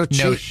they're so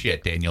cheap. No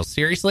shit, Daniel.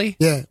 Seriously?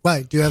 Yeah,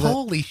 why? Do you have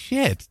Holy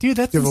shit, dude!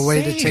 That's do you have a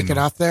way to insane. take it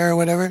off there or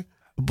whatever?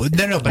 But,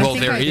 no, but Well, think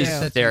there I is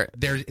do.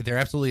 there.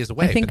 absolutely is a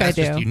way. I think but that's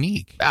I just do.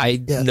 unique.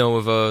 I Yeah. know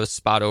of a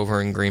spot over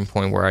in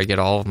Greenpoint where I get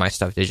all of my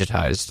stuff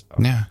digitized.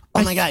 Yeah.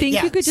 Oh my God! I think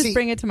yeah. you could just See,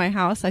 bring it to my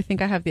house. I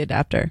think I have the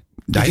adapter.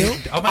 you do?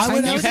 Oh my I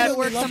would God, you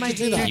absolutely had- love to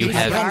do You that. You I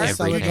have promise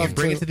I would everything. love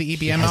Bring to. it to the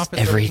EBM has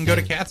office, so we can go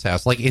to everything. Kat's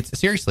house. Like it's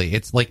seriously,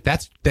 it's like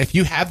that's if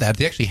you have that,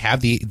 they actually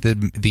have the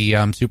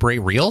Super 8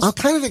 reels. I'm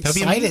kind of That'd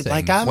be excited. amazing.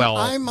 Like I'm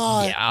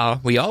Yeah,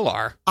 we all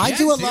are. I Yeah,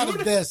 do a lot dude.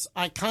 of this.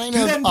 I kind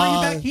Do of that and bring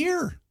it back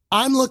here.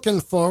 I'm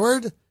looking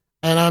forward,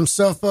 and I'm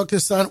so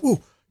focused on,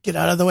 ooh, get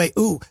out of the way.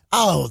 Ooh,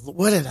 oh,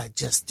 what did I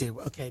just do?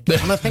 Okay,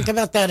 I'm not thinking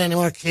about that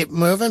anymore. Keep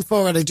moving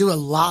forward. I do a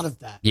lot of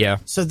that. Yeah.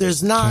 So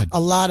there's not a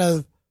lot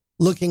of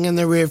looking in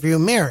the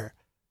rearview mirror.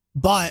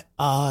 But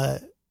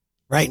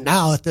right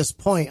now, at this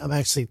point, I'm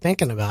actually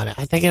thinking about it.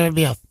 I think it would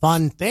be a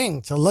fun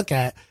thing to look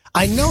at.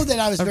 I know that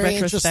I was A very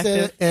interested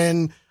retrospective.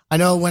 in, I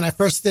know when I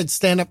first did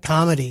stand-up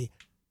comedy,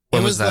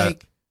 When it was that?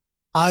 like,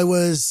 it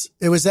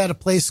was at a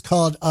place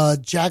called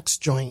Jack's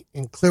Joint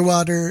in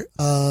Clearwater,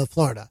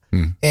 Florida.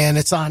 And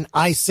it's on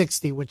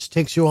I-60, which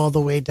takes you all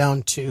the way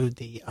down to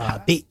the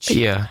beach.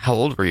 Yeah. How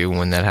old were you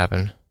when that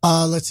happened?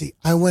 Let's see.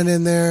 I went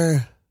in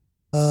there,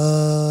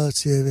 let's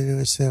see, I've been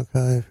doing stand-up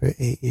comedy for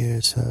 8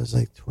 years. So I was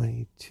like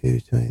 22,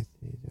 23.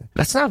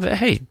 That's not bad.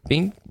 Hey,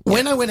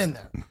 When I went in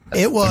there,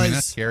 it was I mean,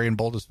 that's scary and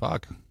bold as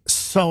fuck.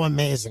 so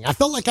amazing. I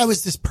felt like I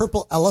was this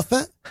purple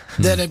elephant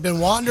that had been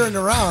wandering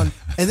around.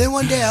 And then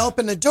one day I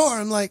opened the door.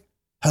 I'm like,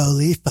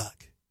 holy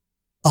fuck.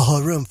 A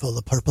whole room full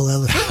of purple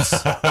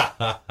elephants.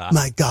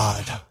 My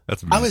God.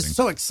 That's amazing. I was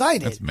so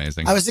excited. That's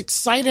amazing. I was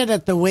excited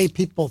at the way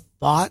people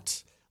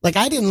thought. Like,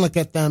 I didn't look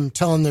at them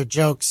telling their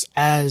jokes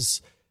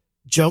as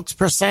jokes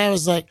per se. I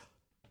was like,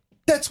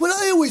 that's what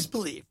I always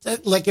believed.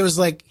 Like, it was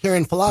like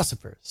hearing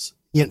philosophers.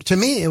 You know, to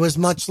me, it was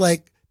much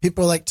like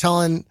people like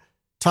talking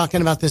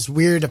about this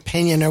weird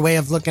opinion or way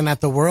of looking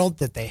at the world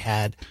that they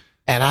had.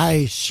 And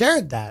I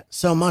shared that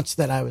so much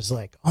that I was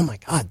like, oh my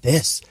God,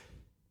 this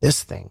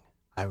thing,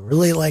 I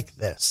really like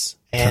this.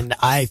 And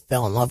I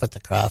fell in love with the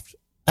craft.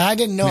 I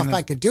didn't know if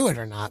I could do it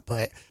or not,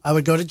 but I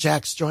would go to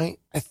Jack's Joint.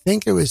 I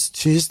think it was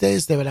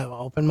Tuesdays. They would have an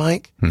open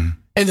mic. And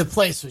the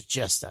place was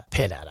just a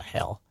pit out of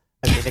hell.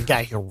 I mean, the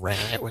guy who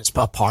ran it was a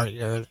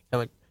partier.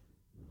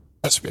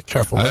 Let's be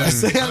careful what I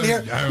say on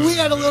here. We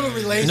had a little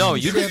relationship. no,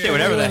 you can say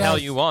whatever the Everyone hell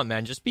else. you want,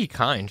 man. Just be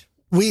kind.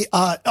 We,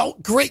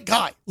 great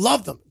guy.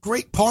 Loved him.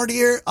 Great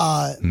partier.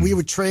 We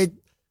would trade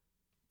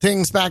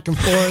things back and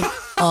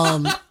forth.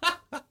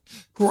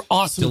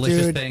 Awesome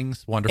delicious dude.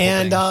 things, wonderful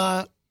And,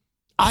 things.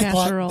 I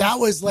Casserole. thought that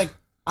was like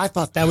I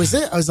thought that was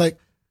it. I was like,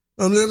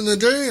 I'm living the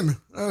dream.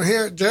 I'm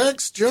here at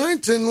Jack's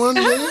Joint, and one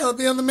day I'll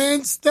be on the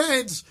main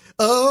stage.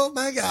 Oh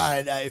my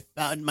God, I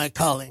found my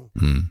calling.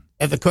 And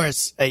of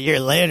course, a year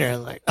later,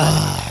 I'm like,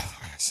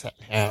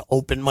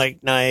 open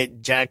mic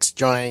night, Jack's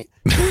Joint.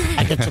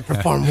 I get to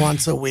perform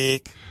once a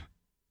week.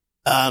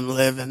 I'm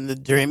living the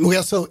dream. We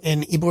also,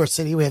 in Ybor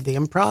City, we have the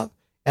Improv.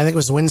 I think it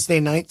was Wednesday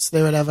nights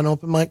they would have an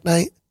open mic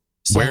night.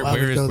 So where's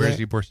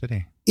Ybor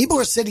City?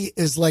 Ybor City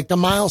is like the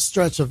mile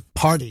stretch of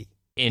party.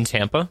 In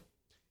Tampa?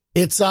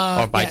 It's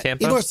by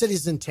Tampa? Ybor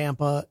City's in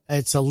Tampa.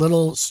 It's a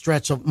little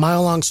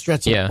mile-long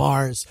stretch of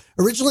bars.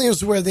 Originally, it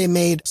was where they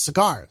made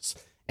cigars.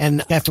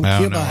 And a guy from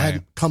Cuba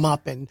had come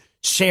up and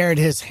shared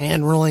his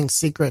hand-rolling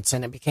secrets,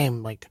 and it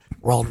became like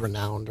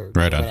world-renowned or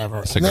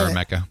whatever. Cigar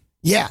Mecca.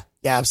 Yeah,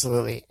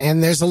 absolutely.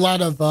 And there's a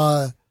lot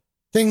of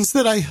things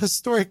that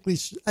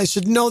I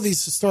should know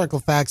these historical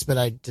facts, but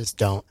I just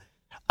don't.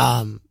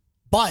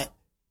 But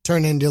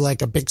turn into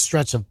like a big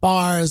stretch of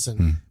bars,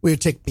 and we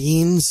would take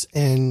beans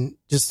and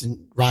just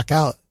rock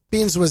out.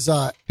 Beans was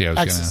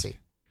ecstasy.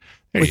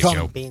 We called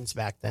them beans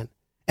back then.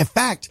 In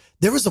fact,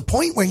 there was a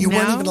point where you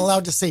weren't even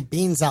allowed to say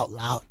beans out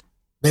loud.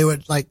 They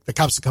would, like, the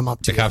cops would come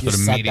up to you. The cops would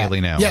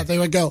immediately know. Yeah, they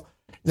would go,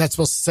 you're not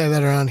supposed to say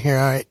that around here.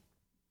 All right,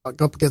 I'll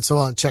go up against the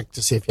wall and check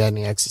to see if you had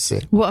any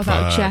ecstasy. What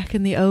about Jack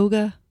and the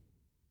Ogre?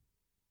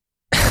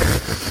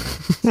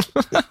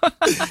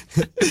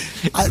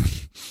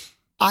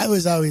 I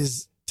was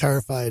always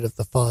terrified of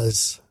the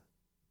fuzz.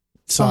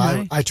 So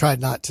I tried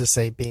not to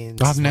say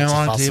beans. I have no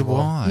idea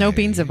why. No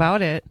beans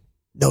about it.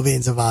 No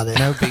beans about it.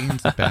 No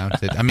beans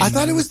about it. I mean, I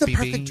thought it was the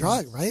perfect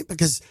drug, right?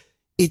 Because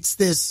it's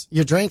this,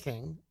 you're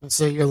drinking, and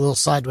so you're a little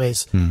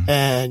sideways,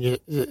 and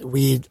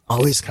weed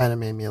always kind of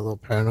made me a little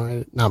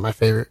paranoid. Not my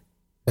favorite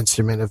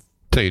instrument of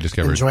so you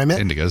discovered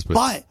enjoyment. Indigos,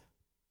 but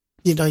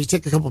you know, you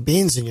take a couple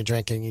beans and you're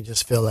drinking, you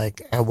just feel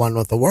like at one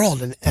with the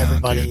world, and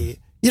everybody,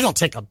 you don't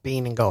take a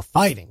bean and go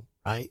fighting,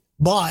 right?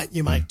 But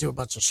you might do a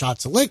bunch of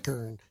shots of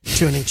liquor and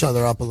tune each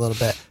other up a little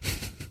bit.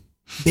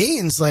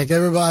 Beans, like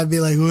everybody be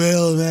like,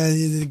 well, man,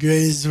 you're the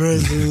greatest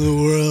person in the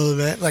world,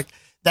 man. Like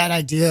that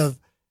idea of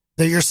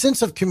that your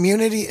sense of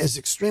community is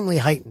extremely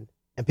heightened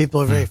and people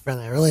are very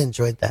friendly. I really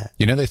enjoyed that.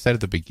 You know, they said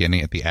at the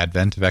beginning, at the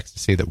advent of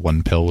ecstasy, that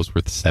one pill was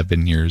worth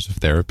 7 years of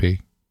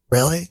therapy.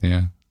 Really?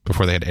 Yeah.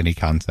 Before they had any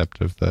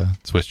concept of the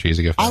Swiss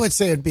cheesy effect. I would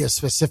say it'd be a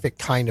specific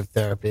kind of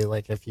therapy,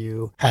 like if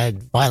you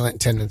had violent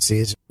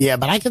tendencies. Yeah,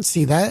 but I can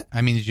see that.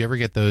 I mean, did you ever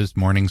get those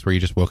mornings where you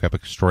just woke up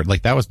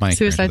like that was my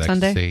Suicide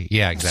Sunday? Ecstasy.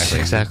 Yeah,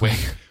 exactly.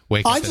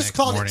 Wake up I just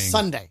called it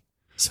Sunday.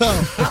 So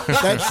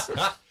that's...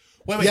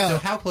 Wait, so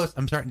how close?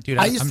 I'm sorry, dude.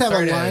 I used to have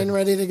a line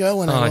ready to go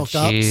when I woke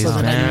up so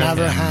that I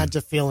never had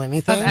to feel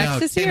anything. Of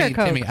ecstasy or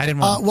Coke? Timmy, I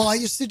didn't want well, I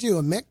used to do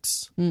a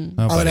mix. Oh,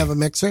 I would have a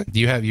mixer.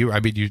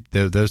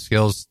 Those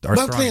skills are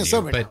strong. Clean and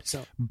sober now,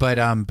 so.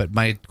 But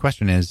my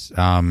question is,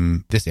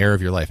 this era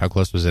of your life, how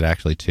close was it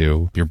actually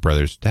to your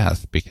brother's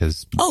death?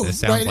 Because it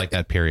sounds like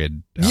that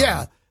period.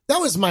 Yeah, that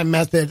was my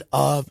method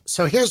of.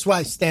 So here's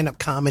why stand-up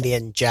comedy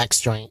and Jack's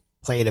Joint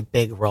played a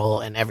big role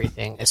in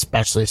everything,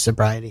 especially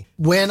sobriety.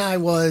 When I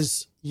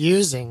was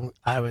using,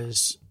 I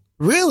was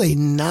really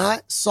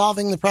not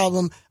solving the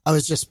problem. I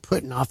was just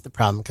putting off the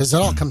problem because it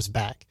all comes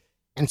back.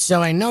 And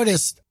so I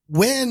noticed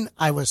when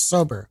I was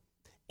sober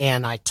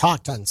and I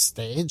talked on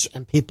stage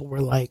and people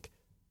were like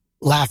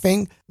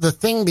laughing, the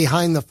thing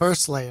behind the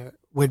first layer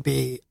would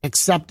be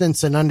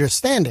acceptance and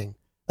understanding.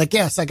 Like,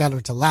 yes, I got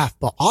them to laugh,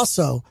 but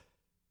also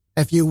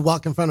if you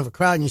walk in front of a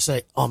crowd and you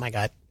say, oh my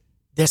God,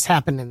 this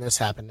happened and this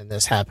happened and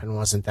this happened,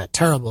 wasn't that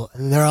terrible?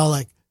 And they're all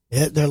like,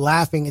 they're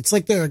laughing. It's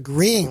like they're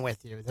agreeing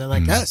with you. They're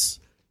like, yes,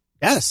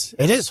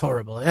 it is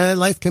horrible.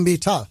 Life can be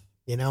tough,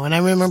 you know? And I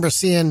remember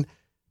seeing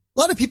a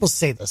lot of people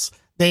say this.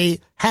 They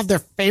have their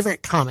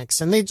favorite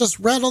comics and they just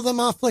rattle them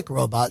off like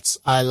robots.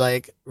 I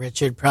like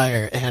Richard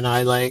Pryor and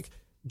I like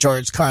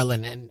George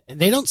Carlin, and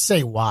they don't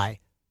say why.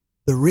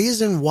 The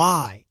reason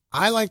why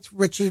I liked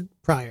Richard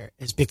Pryor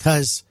is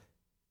because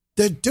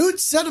the dude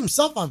set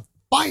himself on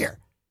fire.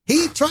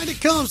 He tried to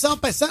kill himself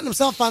by setting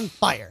himself on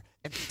fire.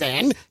 And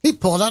then he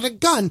pulled out a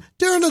gun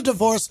during a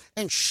divorce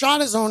and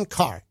shot his own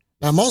car.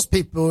 Now, most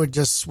people would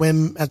just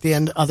swim at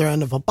the other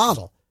end of a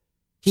bottle.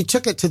 He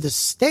took it to the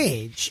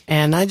stage,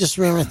 and I just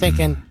remember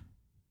thinking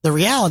the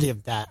reality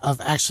of that, of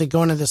actually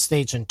going to the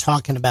stage and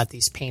talking about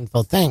these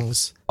painful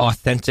things.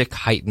 Authentic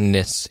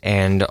heightenedness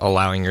and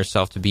allowing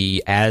yourself to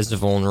be as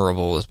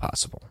vulnerable as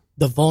possible.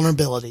 The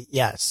vulnerability,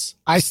 yes.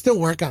 I still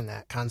work on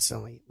that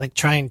constantly, like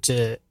trying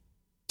to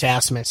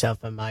ask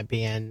myself, am I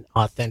being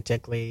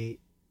authentically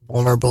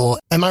vulnerable?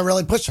 Am I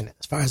really pushing it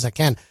as far as I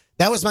can?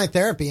 That was my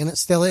therapy, and it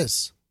still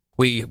is.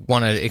 We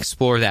want to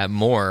explore that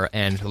more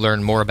and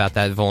learn more about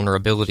that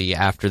vulnerability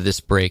after this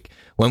break.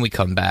 When we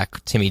come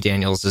back, Timmy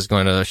Daniels is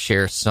going to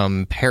share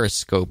some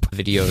Periscope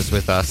videos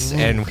with us,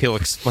 and he'll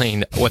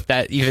explain what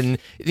that even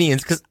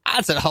means, because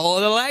that's a whole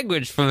other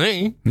language for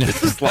me.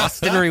 This is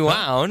Lost and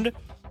Rewound.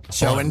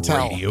 Show and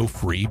tell. Radio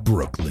Free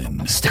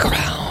Brooklyn. Stick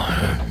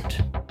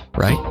around.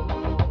 Right?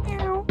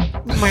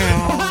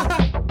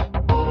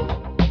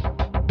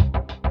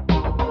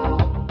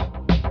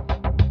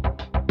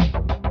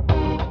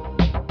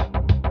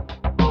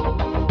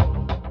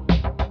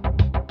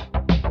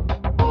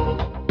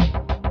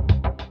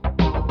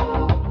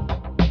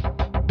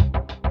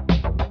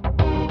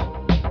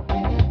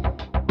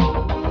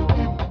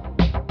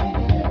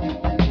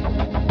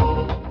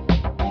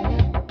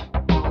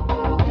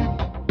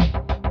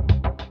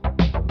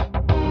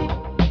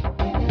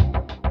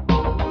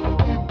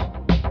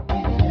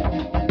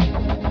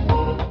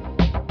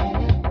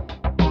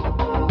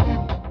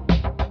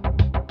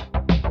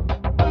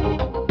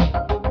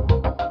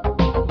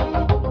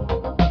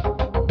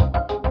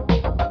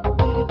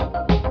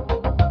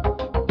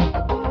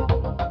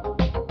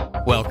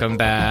 Welcome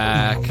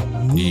back.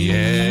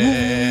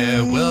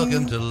 Yeah,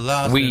 welcome to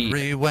Lost We- and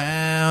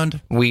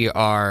Rewound. We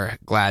are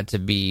glad to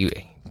be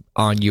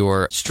on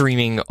your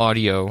streaming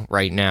audio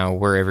right now,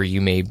 wherever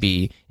you may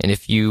be. And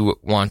if you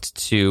want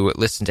to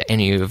listen to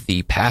any of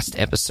the past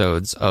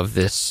episodes of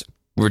this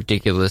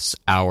ridiculous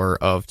hour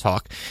of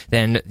talk,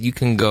 then you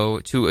can go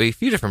to a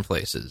few different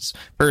places.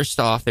 First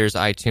off, there's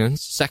iTunes.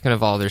 Second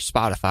of all, there's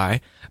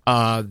Spotify.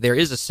 There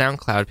is a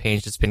SoundCloud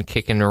page that's been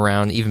kicking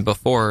around even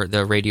before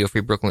the Radio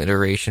Free Brooklyn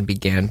iteration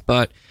began,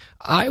 but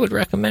I would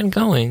recommend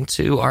going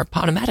to our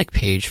Podomatic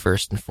page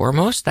first and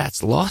foremost.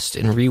 That's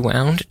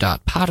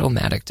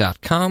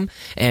lostandrewound.podomatic.com,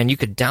 and you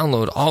could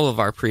download all of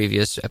our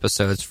previous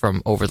episodes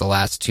from over the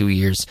last 2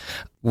 years.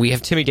 We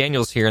have Timmy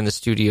Daniels here in the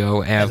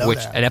studio, which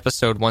there. an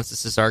episode, once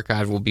this is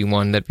archived, will be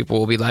one that people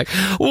will be like,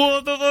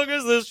 what the fuck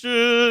is this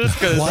shit?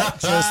 'Cause, What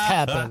just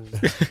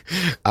happened?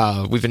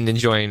 we've been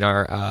enjoying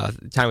our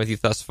time with you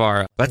thus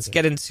far. Let's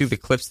get into the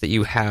clips that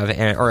you have,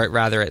 or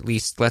rather, at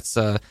least, let's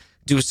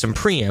do some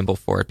preamble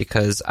for it,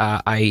 because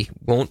I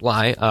won't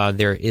lie,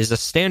 there is a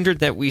standard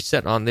that we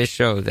set on this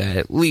show that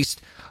at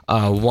least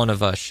one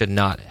of us should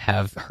not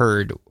have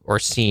heard or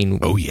seen.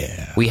 Oh,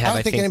 yeah. We I have, don't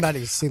I think think,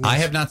 anybody's seen this. I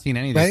have not seen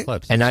any of these Right?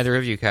 clips. and neither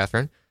of you,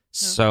 Catherine.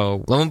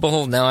 So, lo and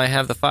behold, now I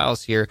have the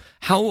files here.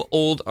 How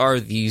old are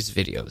these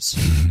videos?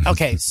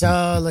 Okay,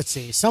 so let's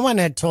see. Someone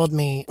had told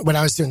me when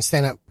I was doing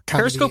stand-up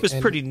comedy. Periscope is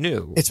and pretty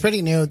new. It's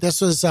pretty new. This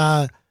was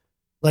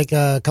like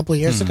a couple of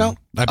years ago.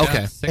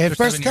 Okay. It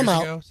first come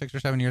out- 6 or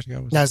 7 years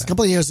ago. No, it's a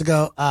couple of years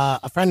ago.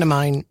 A friend of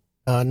mine,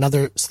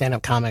 another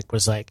stand-up comic,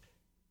 was like,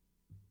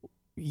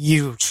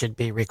 "You should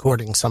be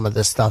recording some of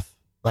this stuff."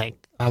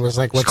 Like, I was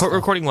like, "What's that?"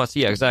 Recording was,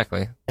 yeah,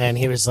 exactly. And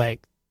he was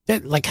like,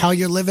 "Like how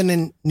you're living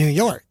in New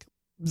York.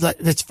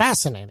 That's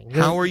fascinating."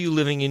 How are you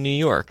living in New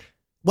York?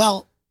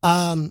 Well,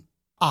 a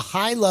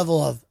high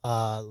level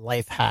of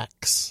life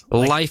hacks,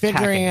 like Life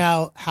figuring hacking.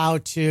 out how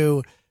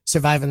to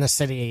survive in the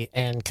city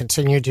and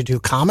continue to do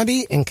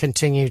comedy and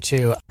continue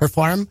to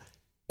perform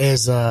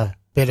is a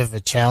bit of a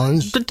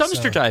challenge. The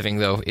dumpster So- diving,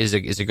 though, is a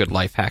good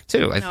life hack,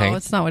 too, I No, think.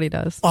 it's not what he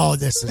does. Oh,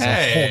 this is a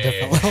whole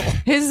different level.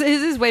 His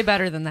is way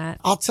better than that.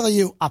 I'll tell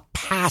you a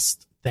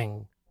past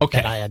thing Okay.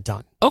 that I had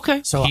done.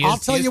 Okay. So He I'll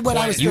is- tell he is you what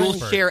I quiet. was You doing.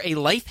 will share a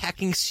life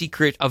hacking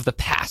secret of the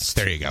past.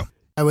 There you go.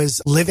 I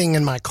was living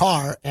in my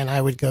car and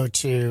I would go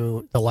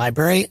to the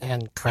library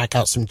and crack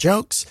out some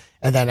jokes.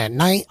 And then at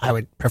night I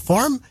would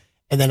perform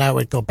and then I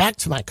would go back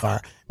to my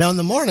car. Now in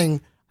the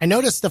morning, I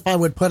noticed if I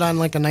would put on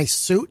like a nice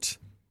suit,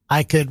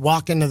 I could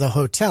walk into the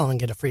hotel and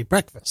get a free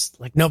breakfast.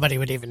 Like nobody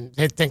would even,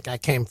 they'd think I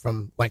came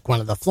from like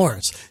one of the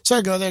floors. So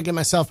I'd go there, get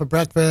myself a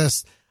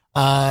breakfast.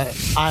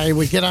 I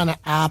would get on an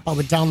app. I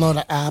would download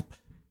an app,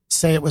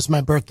 say it was my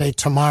birthday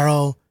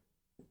tomorrow.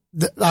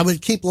 I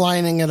would keep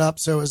lining it up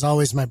so it was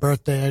always my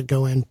birthday. I'd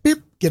go in, beep,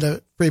 get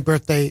a free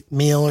birthday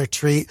meal or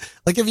treat.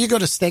 Like if you go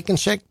to Steak and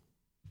Shake,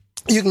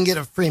 you can get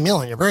a free meal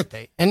on your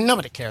birthday and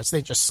nobody cares.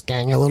 They just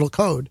scan your little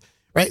code,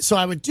 right? So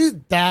I would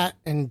do that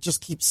and just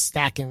keep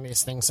stacking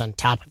these things on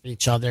top of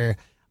each other.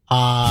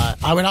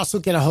 I would also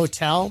get a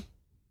hotel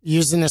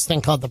using this thing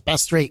called the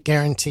Best Rate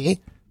Guarantee.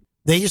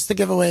 They used to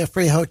give away a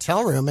free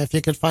hotel room if you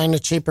could find a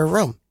cheaper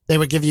room. They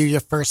would give you your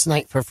first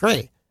night for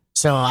free.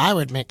 So I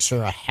would make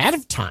sure ahead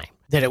of time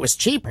that it was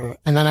cheaper,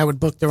 and then I would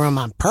book the room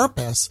on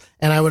purpose,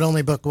 and I would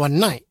only book one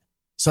night.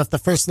 So if the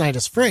first night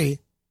is free,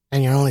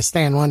 and you're only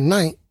staying one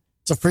night,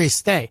 it's a free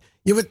stay.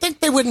 You would think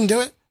they wouldn't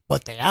do it,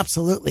 but they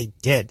absolutely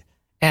did.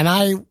 And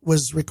I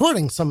was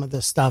recording some of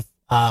this stuff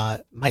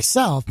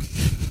myself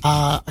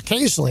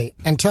occasionally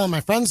and telling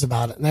my friends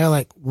about it, and they're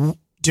like,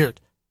 dude,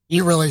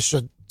 you really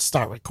should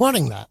start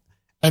recording that.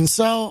 And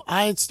so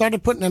I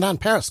started putting it on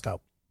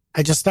Periscope.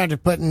 I just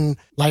started putting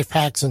life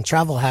hacks and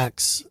travel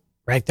hacks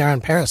right there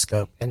on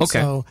Periscope. And Okay.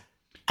 so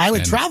I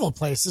would And- travel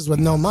places with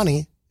no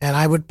money and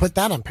I would put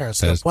that on That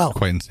Periscope. is Well,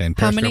 quite insane.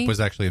 How Periscope many- was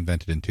actually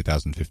invented in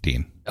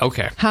 2015.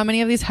 Okay. How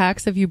many of these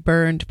hacks have you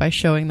burned by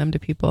showing them to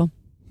people?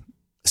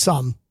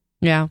 some.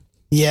 Yeah.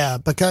 Yeah,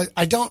 because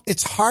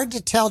it's hard to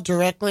tell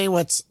directly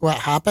what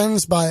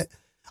happens, but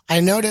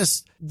I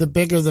noticed the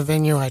bigger the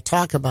venue I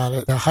talk about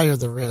it, the higher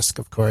the risk,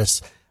 of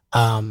course.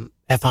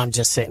 If I'm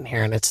just sitting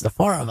here and it's the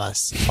four of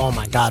us, oh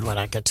my God, what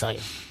I could tell you.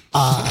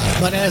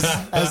 But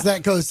as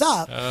that goes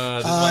up,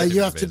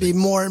 you have to be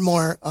more and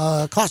more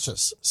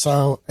cautious.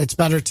 So it's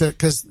better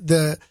because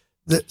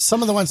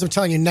some of the ones I'm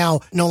telling you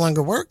now no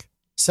longer work.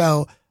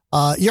 So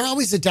you're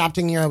always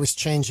adapting, you're always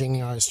changing,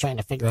 you're always trying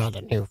to figure out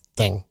a new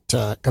thing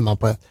to come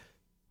up with.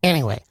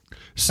 Anyway,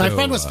 my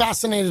friend was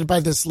fascinated by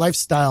this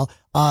lifestyle.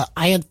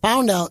 I had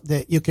found out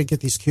that you could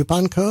get these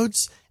coupon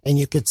codes and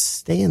you could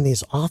stay in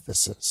these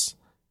offices,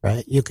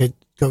 right? You could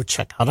go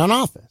check out an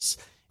office.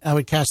 I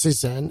would cash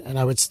these in and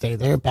I would stay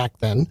there back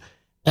then.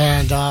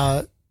 And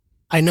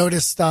I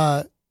noticed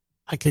I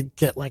could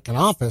get like an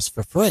office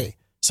for free.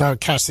 So I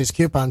would cash these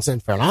coupons in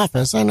for an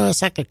office. I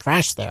noticed I could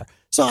crash there.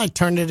 So I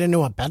turned it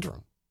into a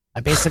bedroom. I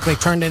basically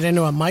turned it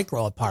into a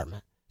micro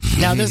apartment.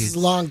 Now this is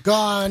long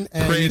gone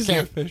and you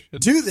can't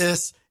do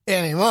this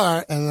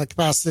anymore in the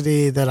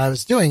capacity that I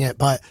was doing it.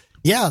 But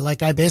yeah,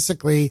 like I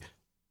basically,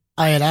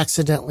 I had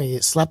accidentally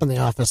slept in the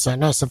office. So I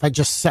noticed if I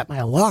just set my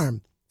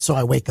alarm so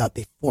I wake up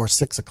before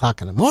 6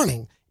 o'clock in the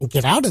morning and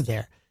get out of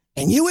there,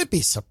 and you would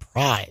be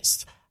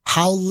surprised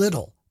how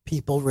little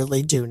people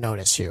really do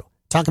notice you.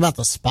 Talk about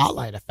the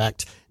spotlight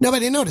effect.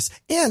 Nobody noticed.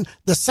 And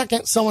the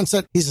second someone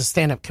said he's a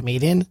stand-up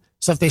comedian,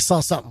 so if they saw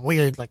something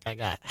weird, like I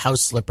got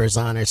house slippers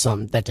on or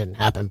something, that didn't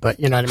happen. But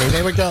you know what I mean?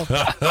 They would go,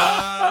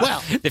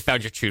 well. They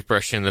found your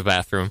toothbrush in the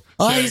bathroom.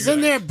 Oh, he's in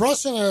there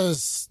brushing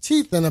his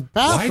teeth in a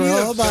Why do you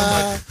have bathrobe.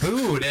 so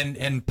much food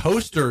and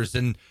posters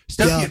and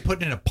stuff Yeah. you'd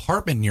put in an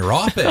apartment in your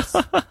office?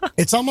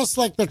 It's almost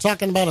like they're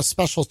talking about a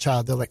special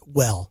child. They're like,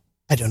 well,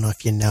 I don't know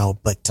if you know,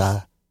 but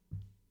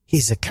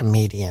he's a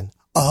comedian.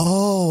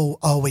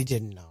 Oh, we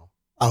didn't know.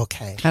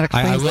 Okay. Gotta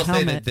I cleanse will the say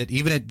helmet. that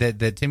even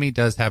that Timmy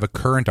does have a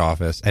current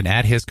office, and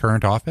at his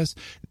current office,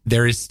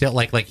 there is still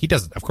like he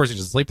doesn't. Of course, he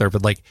doesn't sleep there,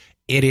 but like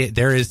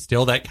there is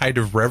still that kind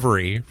of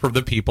reverie from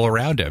the people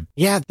around him.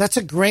 Yeah, that's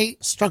a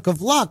great stroke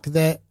of luck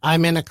that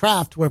I'm in a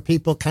craft where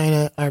people kind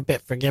of are a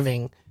bit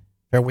forgiving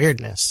for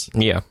weirdness.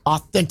 Yeah.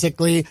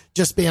 Authentically,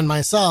 just being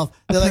myself.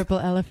 A They're like, purple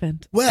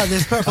elephant. well,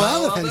 there's purple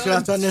elephants. You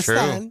have to It's true.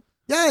 understand.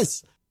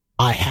 Yes.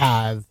 I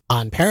have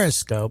on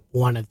Periscope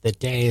one of the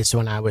days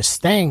when I was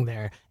staying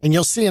there, and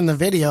you'll see in the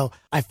video,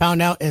 I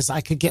found out is I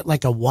could get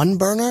like a one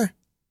burner.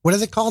 What are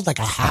they called? Like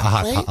a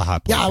hot plate? A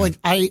hot plate.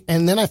 Yeah,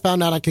 and then I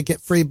found out I could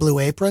get free Blue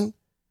Apron.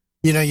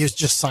 You know, you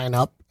just sign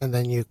up and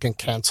then you can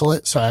cancel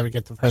it. So I would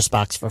get the first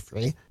box for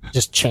free.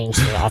 Just change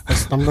the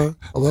office number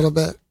a little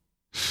bit.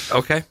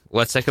 Okay,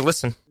 let's take a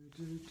listen.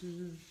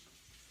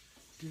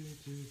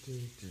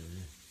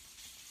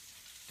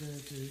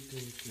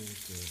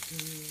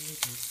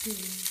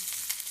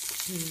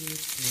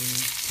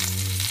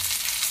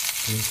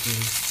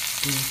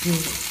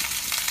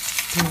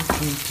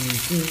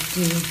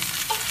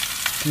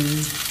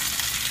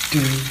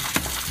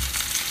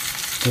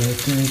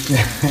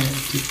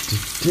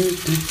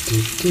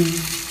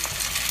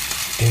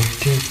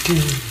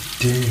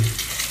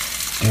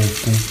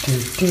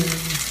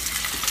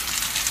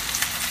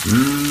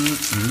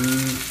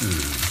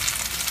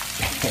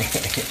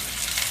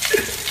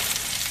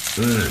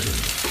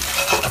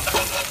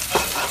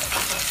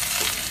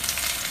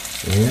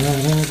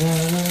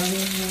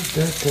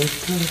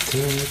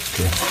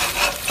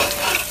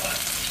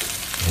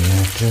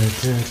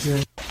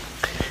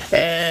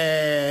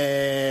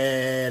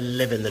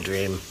 Living the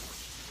dream.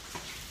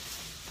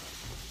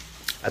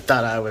 I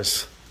thought I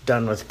was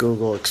done with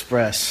Google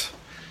Express.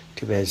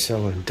 Too bad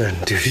someone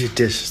doesn't do your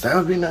dishes. That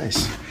would be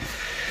nice.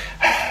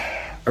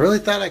 I really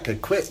thought I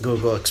could quit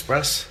Google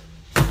Express.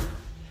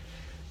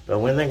 But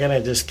when they're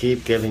gonna just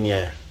keep giving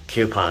you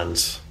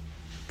coupons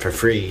for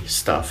free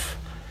stuff,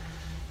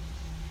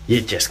 you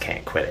just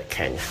can't quit it,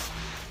 can you?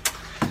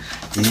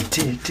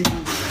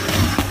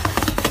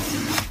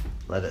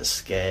 Let it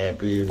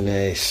scab you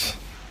nice.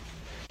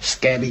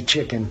 Scabby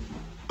chicken.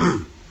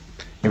 You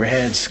ever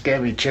had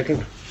scabby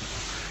chicken?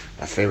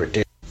 My favorite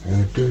dish.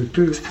 What do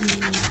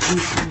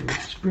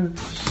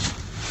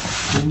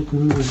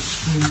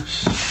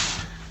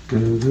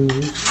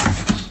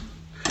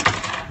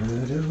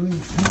we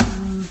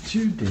have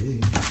today?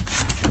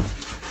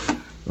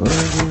 What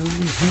do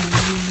we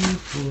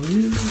have for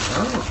you?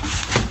 Oh.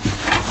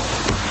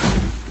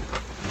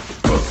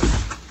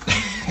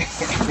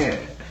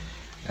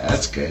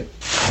 That's good.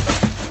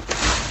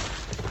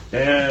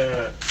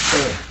 Hey,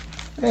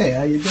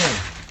 how you doing?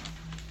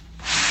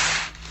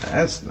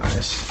 That's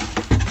nice.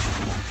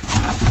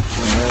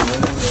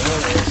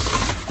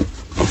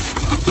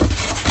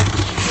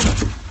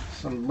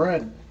 Some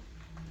bread.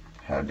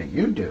 How do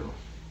you do?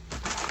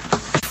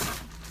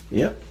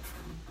 Yep,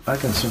 I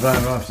can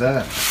survive off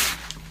that.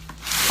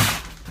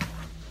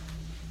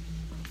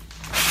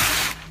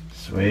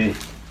 Sweet.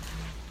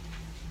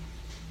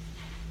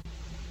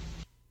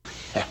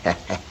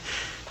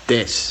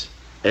 This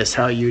is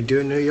how you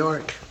do New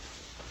York.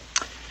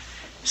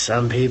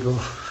 Some people,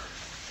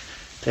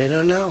 they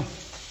don't know.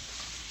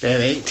 They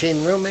have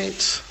 18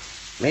 roommates.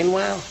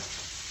 Meanwhile,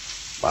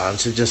 why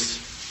don't you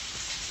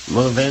just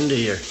move into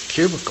your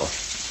cubicle?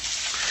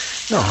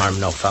 No harm,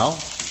 no foul.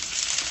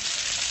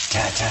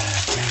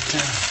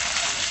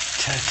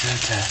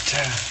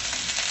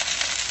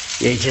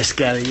 You just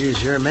gotta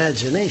use your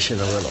imagination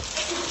a little.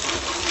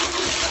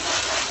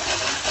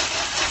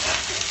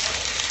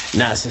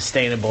 Not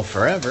sustainable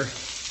forever,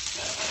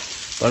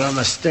 but I'm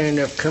a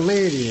stand-up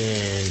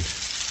comedian.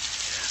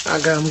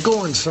 I'm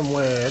going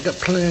somewhere. I got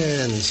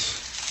plans.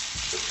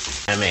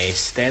 I'm a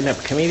stand-up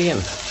comedian.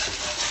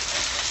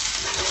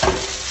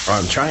 Or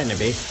I'm trying to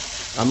be.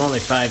 I'm only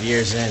 5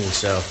 years in,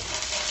 so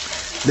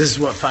this is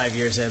what 5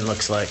 years in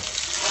looks like.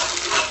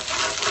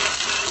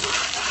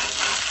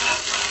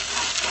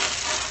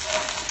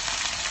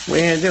 What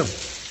are you gonna do?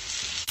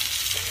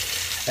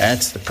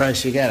 That's the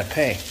price you gotta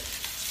pay.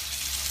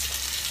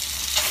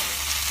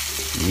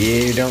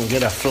 You don't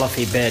get a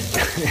fluffy bed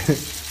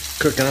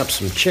cooking up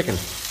some chicken.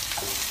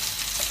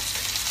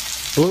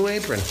 Blue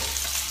Apron.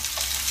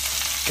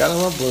 Gotta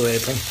love Blue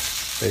Apron.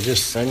 They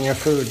just send you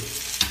food.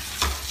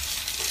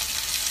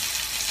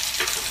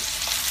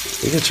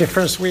 You get your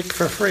first week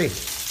for free.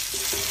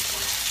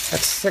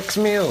 That's 6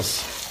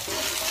 meals.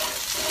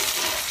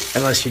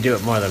 Unless you do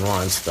it more than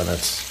once, then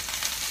it's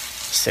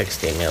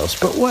 60 meals.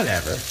 But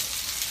whatever.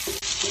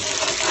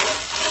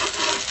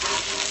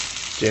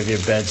 Do you have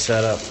your bed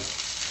set up?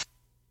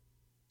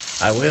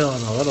 I will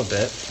in a little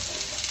bit.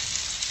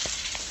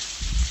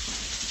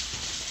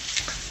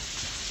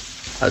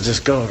 I'll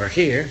just go over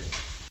here.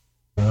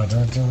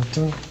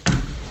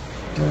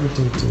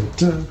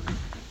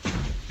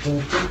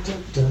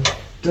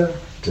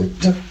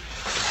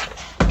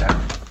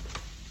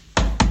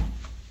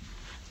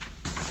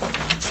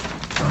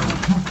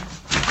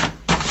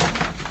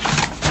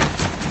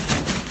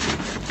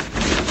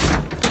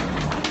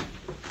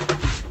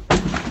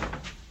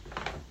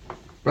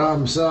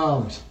 Problem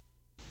solved.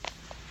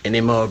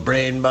 Any more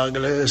brain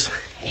bunglers?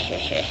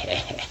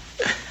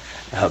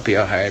 I hope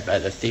you're hired by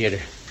the theater.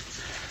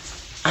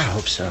 I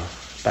hope so.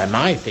 By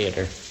my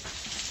theater.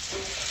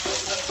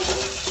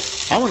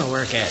 I want to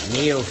work at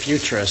Neo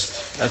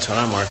Futurist. That's what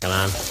I'm working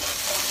on.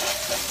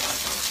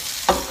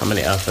 How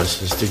many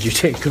offices did you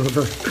take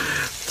over?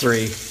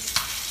 3.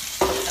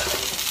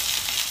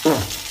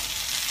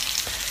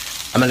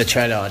 I'm going to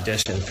try to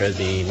audition for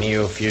the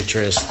Neo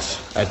Futurist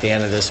at the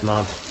end of this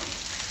month.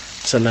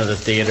 It's another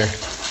theater.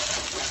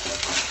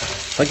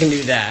 If I can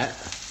do that,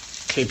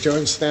 keep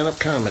doing stand-up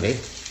comedy,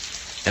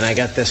 and I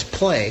got this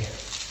play,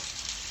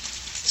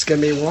 it's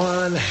going to be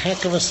one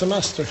heck of a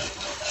semester.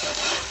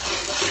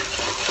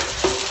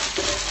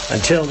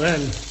 Until then,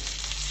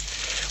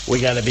 we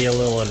got to be a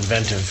little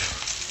inventive.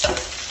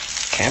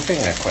 Camping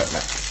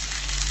equipment.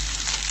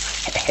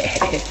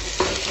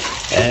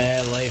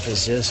 Life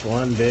is just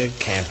one big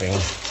camping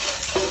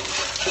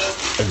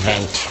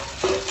event.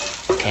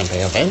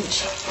 Camping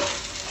event?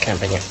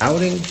 Camping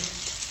outing?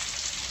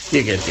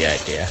 You get the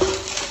idea.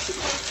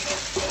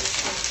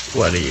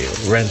 What are you,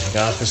 renting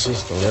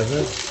offices to live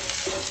in?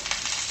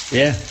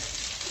 Yeah.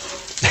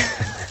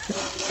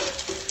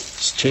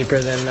 It's cheaper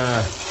than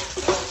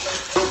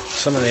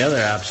some of the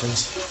other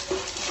options.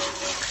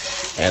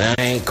 And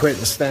I ain't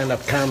quitting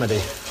stand-up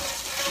comedy.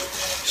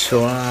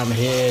 So I'm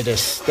here to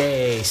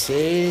stay,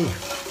 see?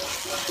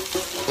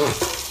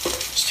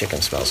 This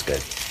chicken smells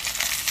good.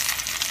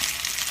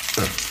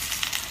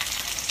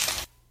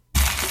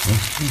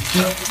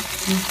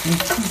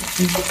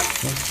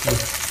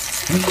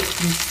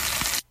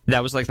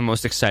 That was like the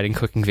most exciting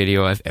cooking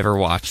video I've ever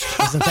watched.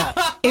 Isn't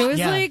that? It was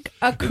Yeah. like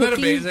a cooking. that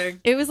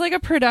amazing? It was like a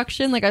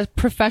production, like a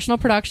professional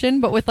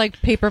production, but with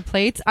like paper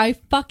plates. I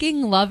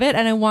fucking love it,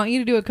 and I want you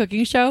to do a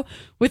cooking show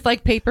with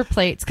like paper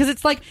plates because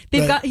it's like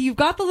you've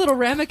got the little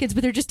ramekins,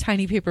 but they're just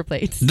tiny paper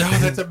plates. No,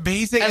 that's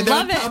amazing. I And then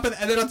love on it. top of,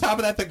 and then on top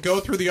of that, to go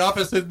through the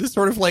office in this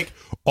sort of like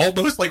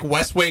almost like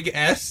West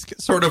Wing-esque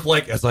sort of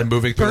like as I'm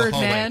moving through the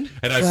hallway, Birdman.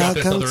 and I've got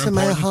this Welcome other to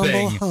my important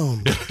humble thing.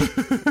 home.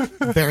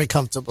 Very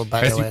comfortable,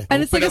 by As the you way.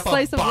 And it's like open a up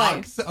slice of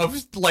box of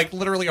like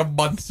literally a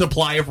month's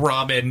supply of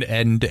ramen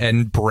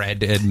and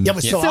bread and Yeah,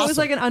 but so So it awesome. was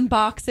like an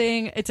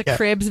unboxing. It's a Yeah.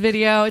 cribs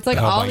video. It's like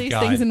Oh all my these God,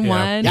 things in yeah.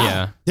 one.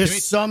 Yeah.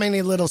 There's so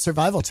many little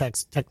survival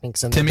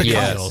techniques in there. Timmy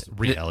Yeah. Kettle's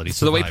reality.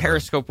 So the way Survivor.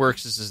 Periscope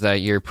works is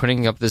that you're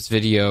putting up this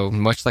video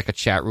much like a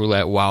chat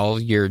roulette while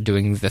you're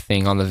doing the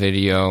thing on the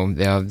video.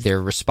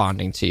 They're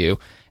responding to you,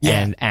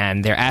 Yeah.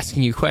 and they're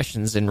asking you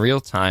questions in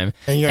real time.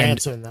 And you're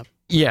answering them.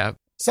 Yeah.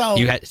 So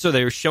So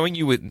they were showing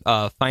you with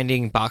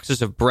finding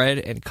boxes of bread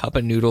and cup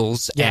of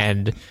noodles, Yeah.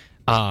 and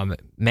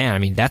man, I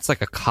mean that's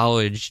like a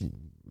college.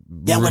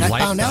 Yeah, what I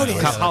lifestyle. found out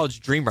is college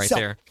dream right So-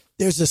 there.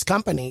 there's this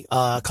company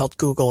called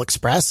Google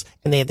Express,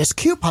 and they had this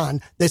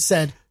coupon that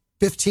said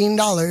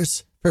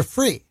 $15 for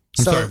free.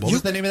 I'm So sorry, what you-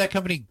 was the name of that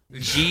company?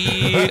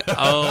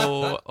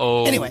 GOO.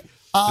 anyway,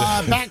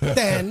 back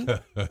then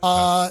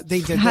they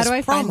did. How this do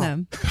I find promo.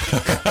 them?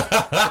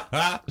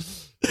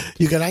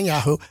 You get on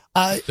Yahoo.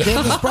 They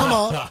had this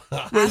promo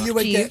where you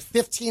would get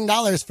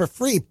 $15 for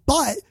free,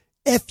 but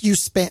if you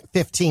spent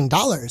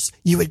 $15,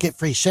 you would get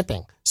free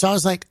shipping. So I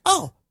was like,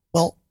 oh,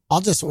 well,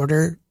 I'll just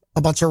order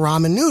a bunch of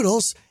ramen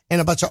noodles and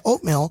a bunch of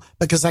oatmeal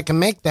because I can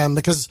make them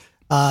because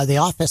the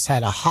office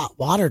had a hot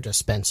water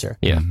dispenser.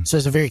 Yeah. So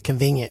it's a very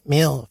convenient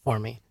meal for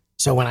me.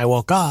 So when I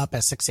woke up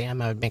at 6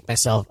 a.m., I would make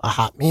myself a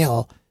hot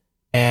meal.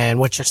 And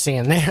what you're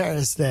seeing there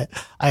is that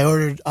I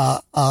ordered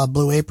a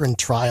Blue Apron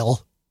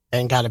trial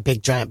and got a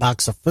big giant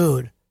box of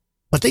food.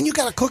 But then you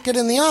got to cook it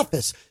in the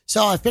office.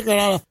 So I figured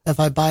out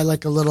if I buy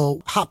like a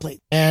little hot plate.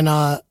 And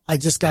I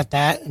just got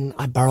that, and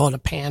I borrowed a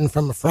pan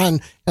from a friend,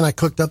 and I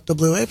cooked up the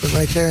Blue Apron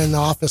right there in the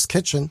office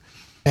kitchen.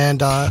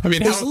 And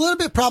mean, it was how- a little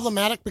bit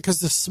problematic because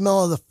the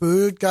smell of the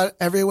food got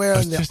everywhere.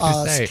 was And the just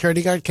gonna say.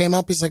 security guard came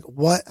up. He's like,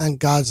 what on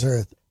God's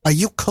earth? Are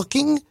you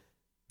cooking?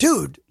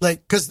 Dude,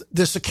 like, because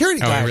the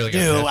security Oh, he guard really got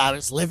knew pissed. I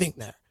was living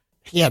there.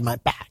 He had my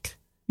back.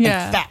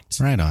 Yeah. In fact,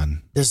 Right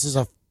on. this is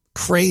a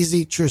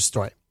crazy true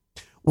story.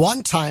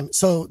 One time,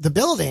 so the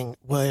building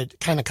would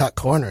kind of cut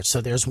corners. So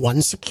there's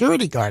one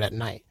security guard at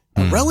night.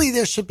 And really,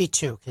 there should be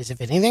two, because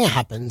if anything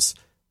happens,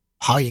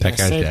 how are you going That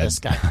to guy's save dead. this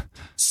guy?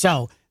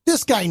 So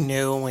this guy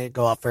knew when we'd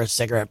go out for a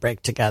cigarette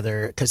break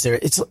together, because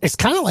it's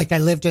kind of like I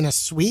lived in a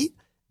suite,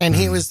 And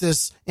he was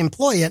this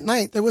employee at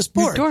night that was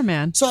bored.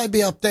 Doorman. So I'd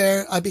be up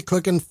there, I'd be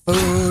cooking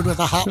food with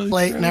a hot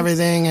plate and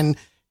everything, and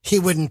he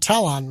wouldn't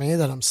tell on me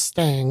that I'm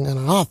staying in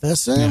an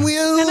office, and we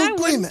had a And little I wouldn't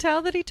agreement.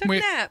 tell that he took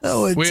naps. I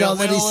would tell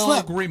that he little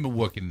slept. agreement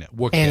working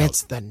And out.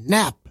 it's the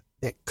nap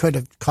that could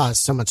have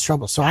caused so much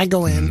trouble. So I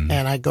go in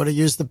and I go to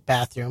use the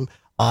bathroom.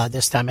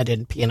 This time I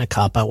didn't pee in a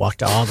cup. I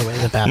walked all the way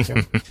to the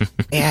bathroom.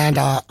 And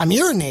I'm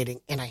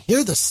urinating, and I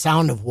hear the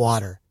sound of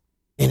water.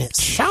 And it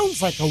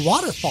sounds like a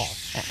waterfall.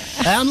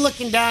 And I'm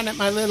looking down at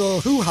my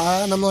little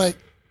hoo-ha, and I'm like,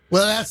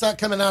 well, that's not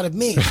coming out of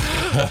me.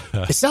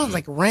 It sounds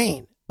like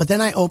rain. But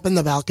then I open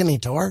the balcony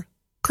door.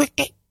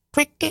 Cricket,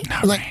 cricket.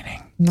 Not I'm like,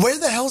 raining. where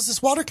the hell is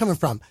this water coming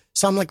from?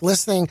 So I'm like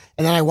listening,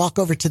 and then I walk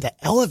over to the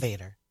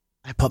elevator.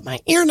 I put my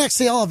ear next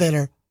to the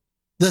elevator.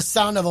 The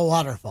sound of a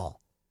waterfall.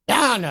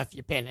 I don't know if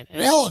you've been in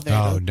an elevator.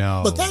 Oh,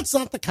 no. But that's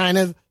not the kind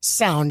of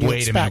sound you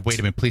expect. Wait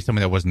a minute. Please tell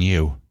me that wasn't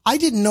you. I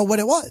didn't know what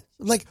it was.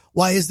 I'm like,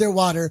 why is there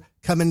water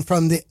coming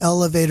from the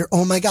elevator?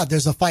 Oh my God,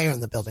 there's a fire in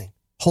the building.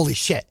 Holy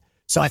shit.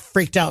 So I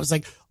freaked out. I was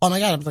like, oh my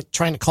God, I'm like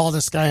trying to call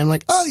this guy. I'm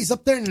like, oh, he's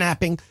up there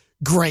napping.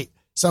 Great.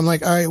 So I'm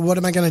like, all right, what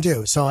am I going to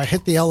do? So I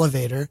hit the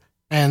elevator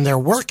and they're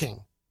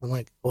working. I'm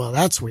like, well,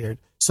 that's weird.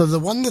 So the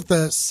one that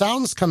the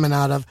sound's coming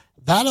out of,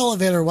 that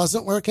elevator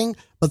wasn't working,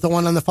 but the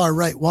one on the far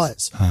right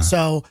was.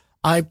 So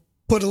I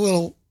put a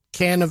little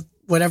can of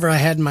whatever I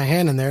had in my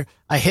hand in there.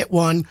 I hit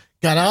one,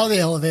 got out of the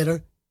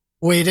elevator,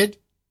 waited,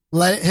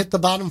 let it hit the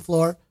bottom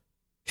floor,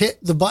 hit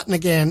the button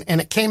again,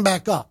 and it came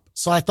back up.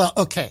 So I thought,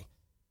 okay,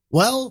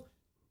 well,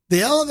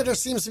 the elevator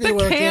seems to be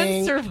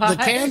working. The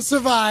can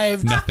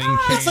survived. Nothing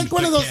changed. It's like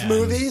one of those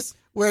movies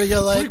where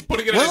you're like,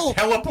 putting it well, in a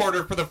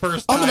teleporter for the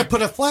first time. I'm going to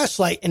put a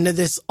flashlight into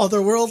this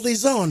otherworldly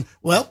zone.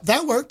 Well,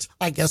 that worked.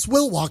 I guess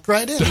we'll walk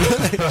right in.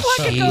 What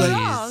could go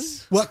wrong?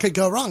 What could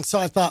go wrong? So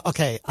I thought,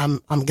 okay,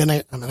 I'm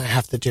gonna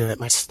have to do it.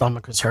 My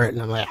stomach was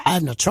hurting. I'm like, I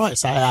have no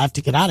choice. I have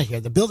to get out of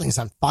here. The building's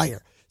on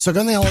fire. So I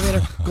go in the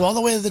elevator, go all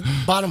the way to the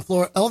bottom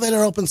floor.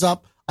 Elevator opens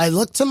up. I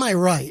look to my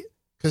right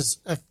because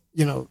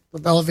the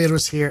elevator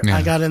was here. Yeah.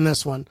 I got in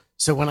this one.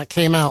 So when I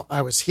came out,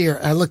 I was here.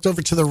 I looked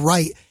over to the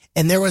right,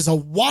 and there was a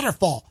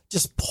waterfall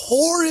just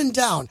pouring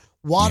down.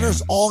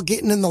 Water's all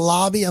getting in the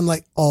lobby. I'm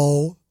like,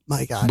 oh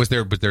my God. Was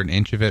there an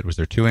inch of it? Was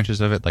there 2 inches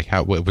of it? Like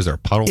how was there a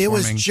puddle It forming?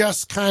 was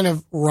just kind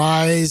of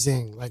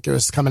rising, like it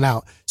was coming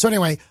out. So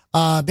anyway,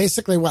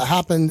 basically what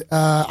happened,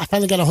 I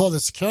finally got a hold of the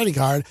security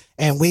guard,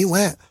 and we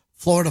went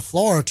floor to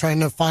floor trying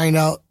to find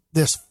out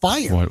this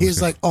fire.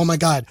 He's like, oh my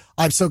God,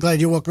 I'm so glad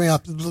you woke me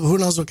up. Who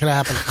knows what could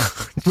happen?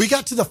 We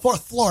got to the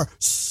 4th floor.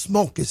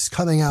 Smoke is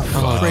coming out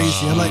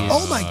crazy. I'm like,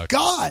 oh my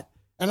God.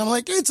 And I'm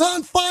like, it's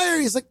on fire.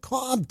 He's like,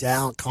 calm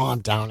down.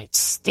 It's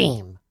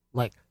steam. I'm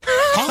like,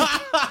 huh?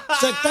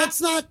 It's like,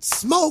 that's not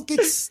smoke,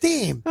 it's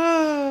steam.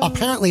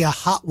 Apparently a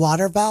hot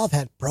water valve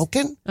had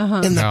broken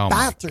in the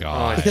bathroom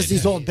God. because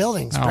these old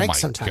buildings Oh break my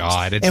sometimes.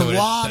 God. And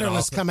water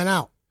was coming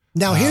out.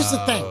 Now, here's the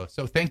thing.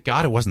 So thank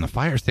God it wasn't the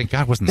fires. Thank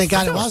God it wasn't Thank the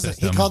God it fire wasn't.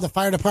 system. He called the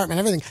fire department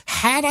and everything.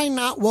 Had I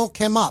not woke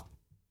him up,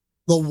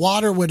 the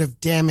water would have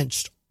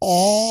damaged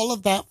all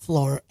of that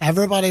floor.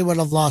 Everybody would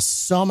have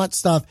lost so much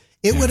stuff.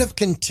 It would have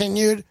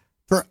continued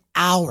for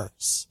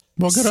hours.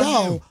 Well, good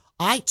on you.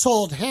 I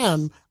told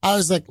him, I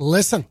was like,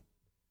 listen,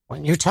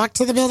 when you talk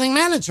to the building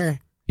manager,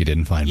 You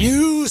didn't find me.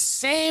 you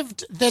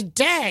saved the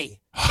day.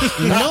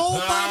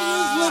 Nobody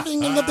is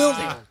living in the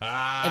building.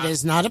 It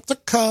is not up to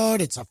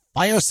code. It's a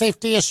fire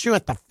safety issue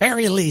at the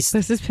very least.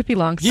 This is Pippi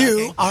Longstocking.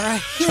 You are a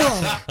hero.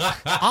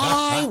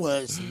 I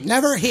was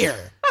never here.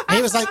 And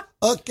he was like,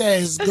 okay,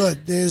 it's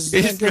good.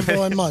 Thank you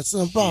very much.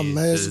 No problem.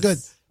 It's good.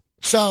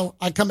 So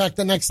I come back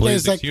the next day. Please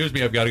It's like, excuse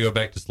me. I've got to go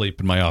back to sleep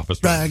in my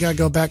office. right, I got to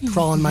go back,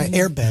 crawl in my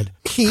airbed.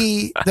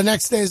 The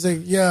next day is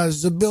like, yeah,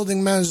 the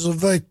building manager is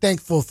very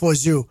thankful for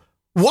you.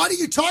 What are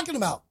you talking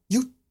about?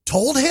 You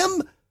told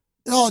him?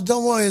 Oh,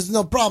 don't worry. It's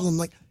no problem.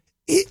 Like,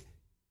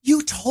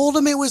 you told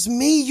him it was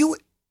me.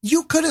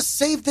 You could have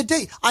saved the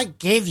day. I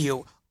gave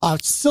you a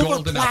silver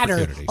Golden platter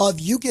opportunity. of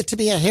you get to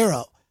be a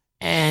hero,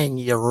 and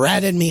you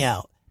ratted me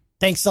out.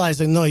 Thanks,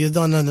 Eliza. No, you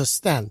don't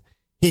understand.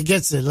 He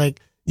gets it. Like,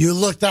 you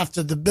looked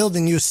after the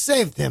building. You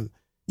saved him.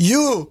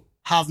 You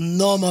have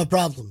no more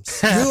problems.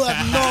 You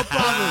have no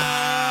problems.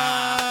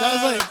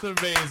 That's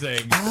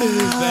amazing.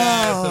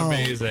 That's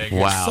amazing.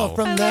 Wow. So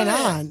from then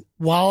on,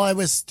 while I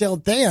was still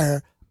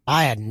there,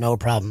 I had no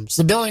problems.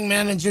 The building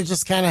manager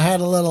just kind of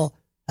had a little,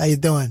 how you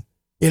doing?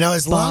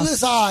 As long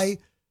as I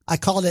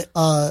called it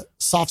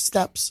soft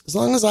steps. As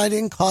long as I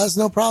didn't cause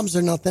no problems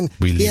or nothing,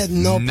 he had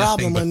no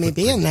problem with me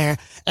being there.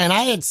 And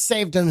I had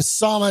saved him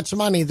so much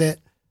money that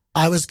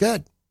I was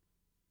good.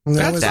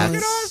 That's fucking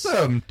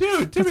awesome.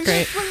 Dude, That's great.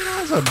 that's fucking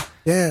awesome.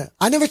 Yeah.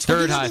 I never told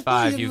Third you high that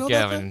five before. You you've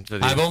didn't know about given.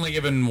 To I've the, only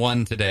given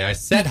one today. I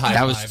said high that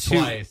five was two.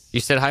 twice.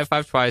 You said high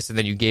five twice, and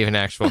then you gave an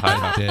actual high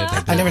five.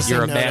 that? I never said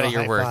You're a no man to of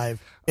your high word.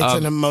 five. It's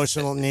an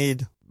emotional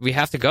need. We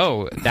have to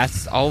go.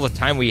 That's all the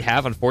time we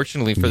have,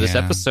 unfortunately, for this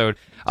Yeah. episode.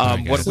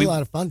 Sorry, What It's we a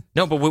lot of fun.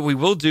 no, but what we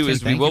will do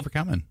is we Thank will you for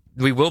coming.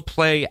 we will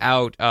play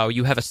out.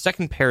 You have a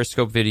second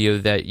Periscope video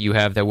that you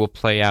have that will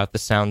play out the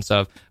sounds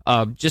of,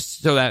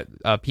 just so that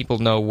people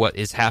know what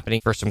is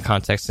happening for some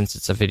context, since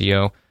it's a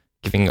video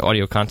giving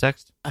audio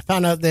context. I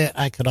found out that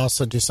I could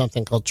also do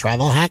something called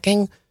travel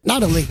hacking.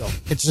 Not illegal.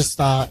 It's just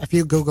if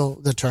you Google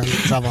the term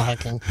travel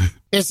hacking,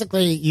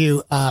 basically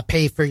you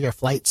pay for your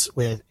flights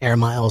with air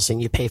miles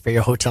and you pay for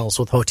your hotels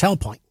with hotel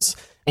points.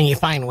 And you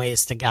find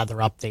ways to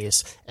gather up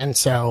these. And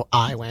so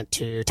I went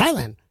to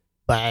Thailand,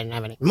 but I didn't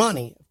have any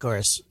money, of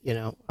course. You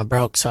know, I'm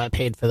broke, so I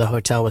paid for the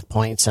hotel with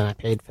points and I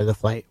paid for the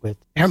flight with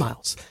air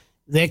miles.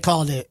 They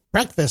called it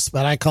breakfast,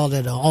 but I called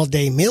it an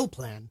all-day meal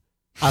plan.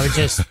 I would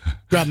just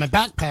grab my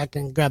backpack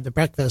and grab the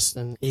breakfast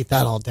and eat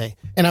that all day.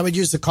 And I would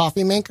use the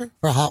coffee maker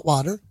for hot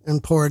water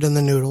and pour it in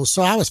the noodles.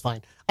 So I was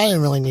fine. I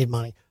didn't really need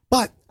money.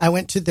 But I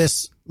went to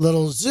this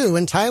little zoo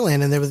in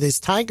Thailand and there were these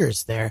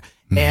tigers there.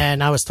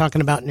 And I was talking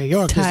about New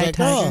York. He's like,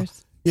 oh,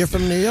 you're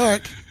from New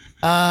York.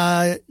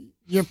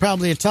 You're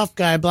probably a tough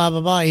guy, blah,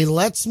 blah, blah. He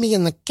lets me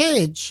in the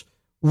cage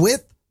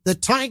with the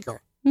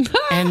tiger.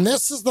 And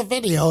this is the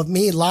video of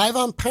me live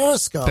on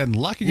Periscope. Then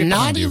lucky to not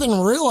find you.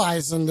 even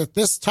realizing that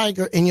this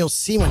tiger, and you'll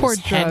see when Poor his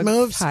head drug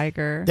moves,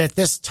 tiger. that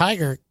this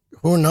tiger,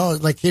 who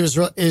knows, like he's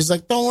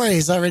like, don't worry,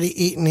 he's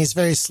already eaten. He's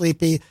very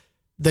sleepy.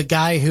 The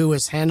guy who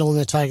was handling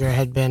the tiger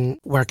had been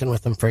working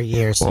with him for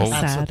years. Well,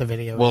 That's sad. what the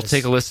video We'll is.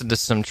 take a listen to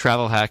some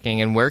travel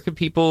hacking. And where could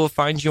people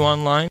find you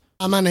online?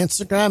 I'm on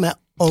Instagram at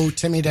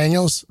Timmy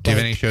Daniels. Do you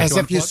have Like, any shows as you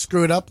wanna if you plug?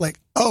 screwed up, like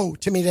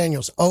Timmy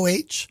Daniels,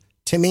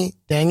 Timmy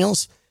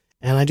Daniels,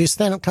 and I do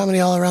stand up comedy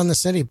all around the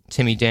city.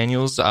 Timmy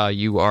Daniels,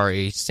 you are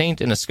a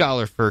saint and a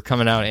scholar for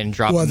coming out and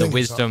dropping Well, the thank you,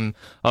 wisdom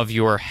of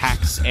your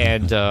hacks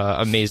and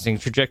amazing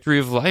trajectory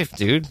of life,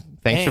 dude.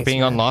 Thanks for Thanks,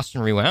 being on man. Lost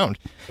and Rewound.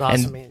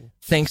 Awesome, And man.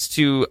 thanks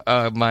to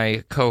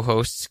my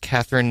co-hosts,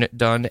 Catherine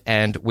Dunn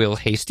and Will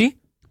Hasty.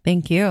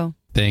 Thank you.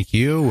 Thank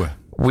you.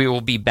 We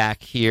will be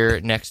back here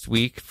next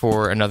week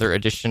for another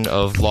edition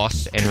of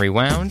Lost and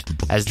Rewound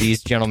as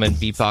these gentlemen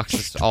beatbox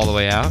us all the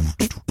way out.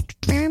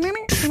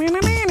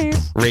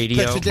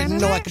 Radio. But you didn't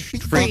know I could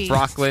beat Free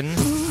Brooklyn.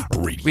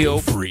 Radio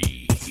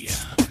free.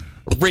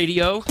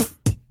 Radio.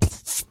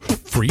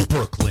 Free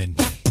Brooklyn.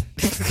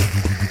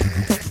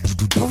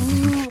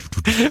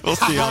 We'll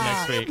see you all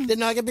next week. Didn't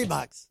know I could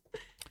beatbox.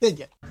 Did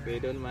you? We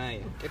don't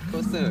mind. Get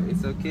closer.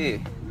 It's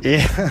okay.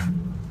 Yeah.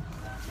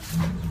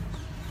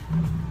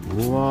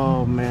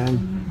 Whoa, man.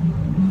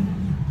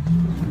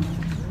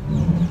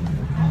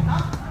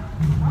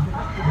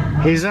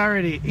 He's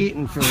already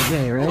eaten for the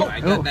day, right? Oh, I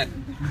got that.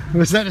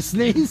 Was that a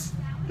sneeze?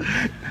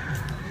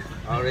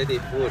 Already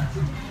food.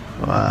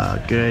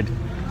 Wow, good.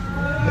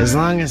 As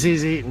long as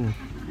he's eating.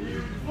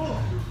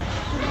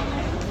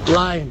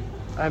 Lion.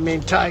 I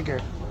mean tiger.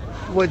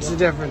 What's the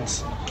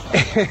difference?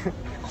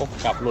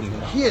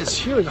 He is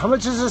huge. How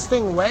much does this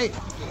thing weigh?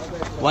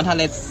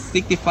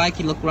 165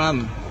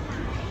 kilogram.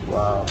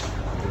 Wow.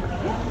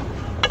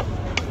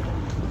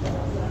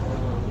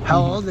 How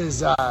old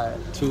is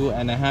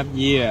 2.5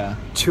 years.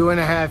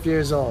 2.5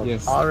 years old?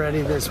 Yes.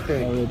 Already this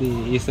big.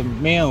 Already is a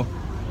male.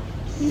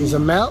 He's a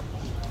male?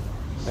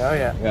 Oh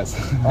yeah. Yes.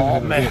 All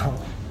male.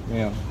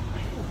 Male.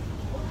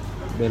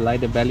 They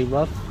like the belly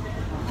rub.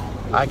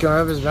 I can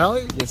rub his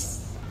belly?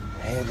 Yes.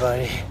 Hey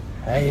buddy,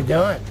 how you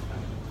doing?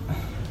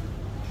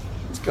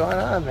 What's going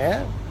on,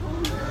 man?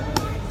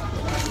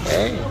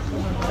 Hey,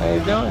 how you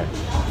doing?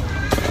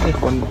 Hey,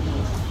 one.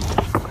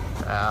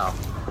 Ow.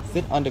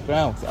 Sit on the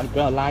ground. Sit on the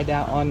ground. Lie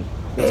down on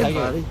the Hey tiger.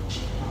 buddy.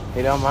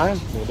 You don't mind?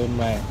 They don't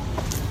mind.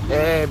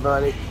 Hey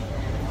buddy.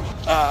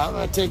 I'm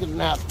gonna take a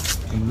nap.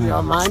 You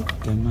don't mind?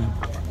 Don't mind.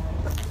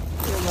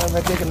 You don't mind if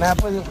I take a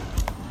nap with you?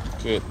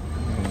 Good.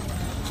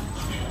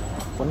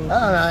 I don't know,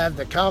 I have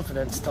the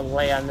confidence to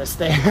lay on this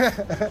thing.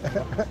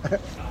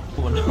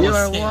 You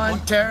are one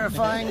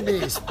terrifying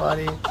beast,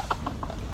 buddy.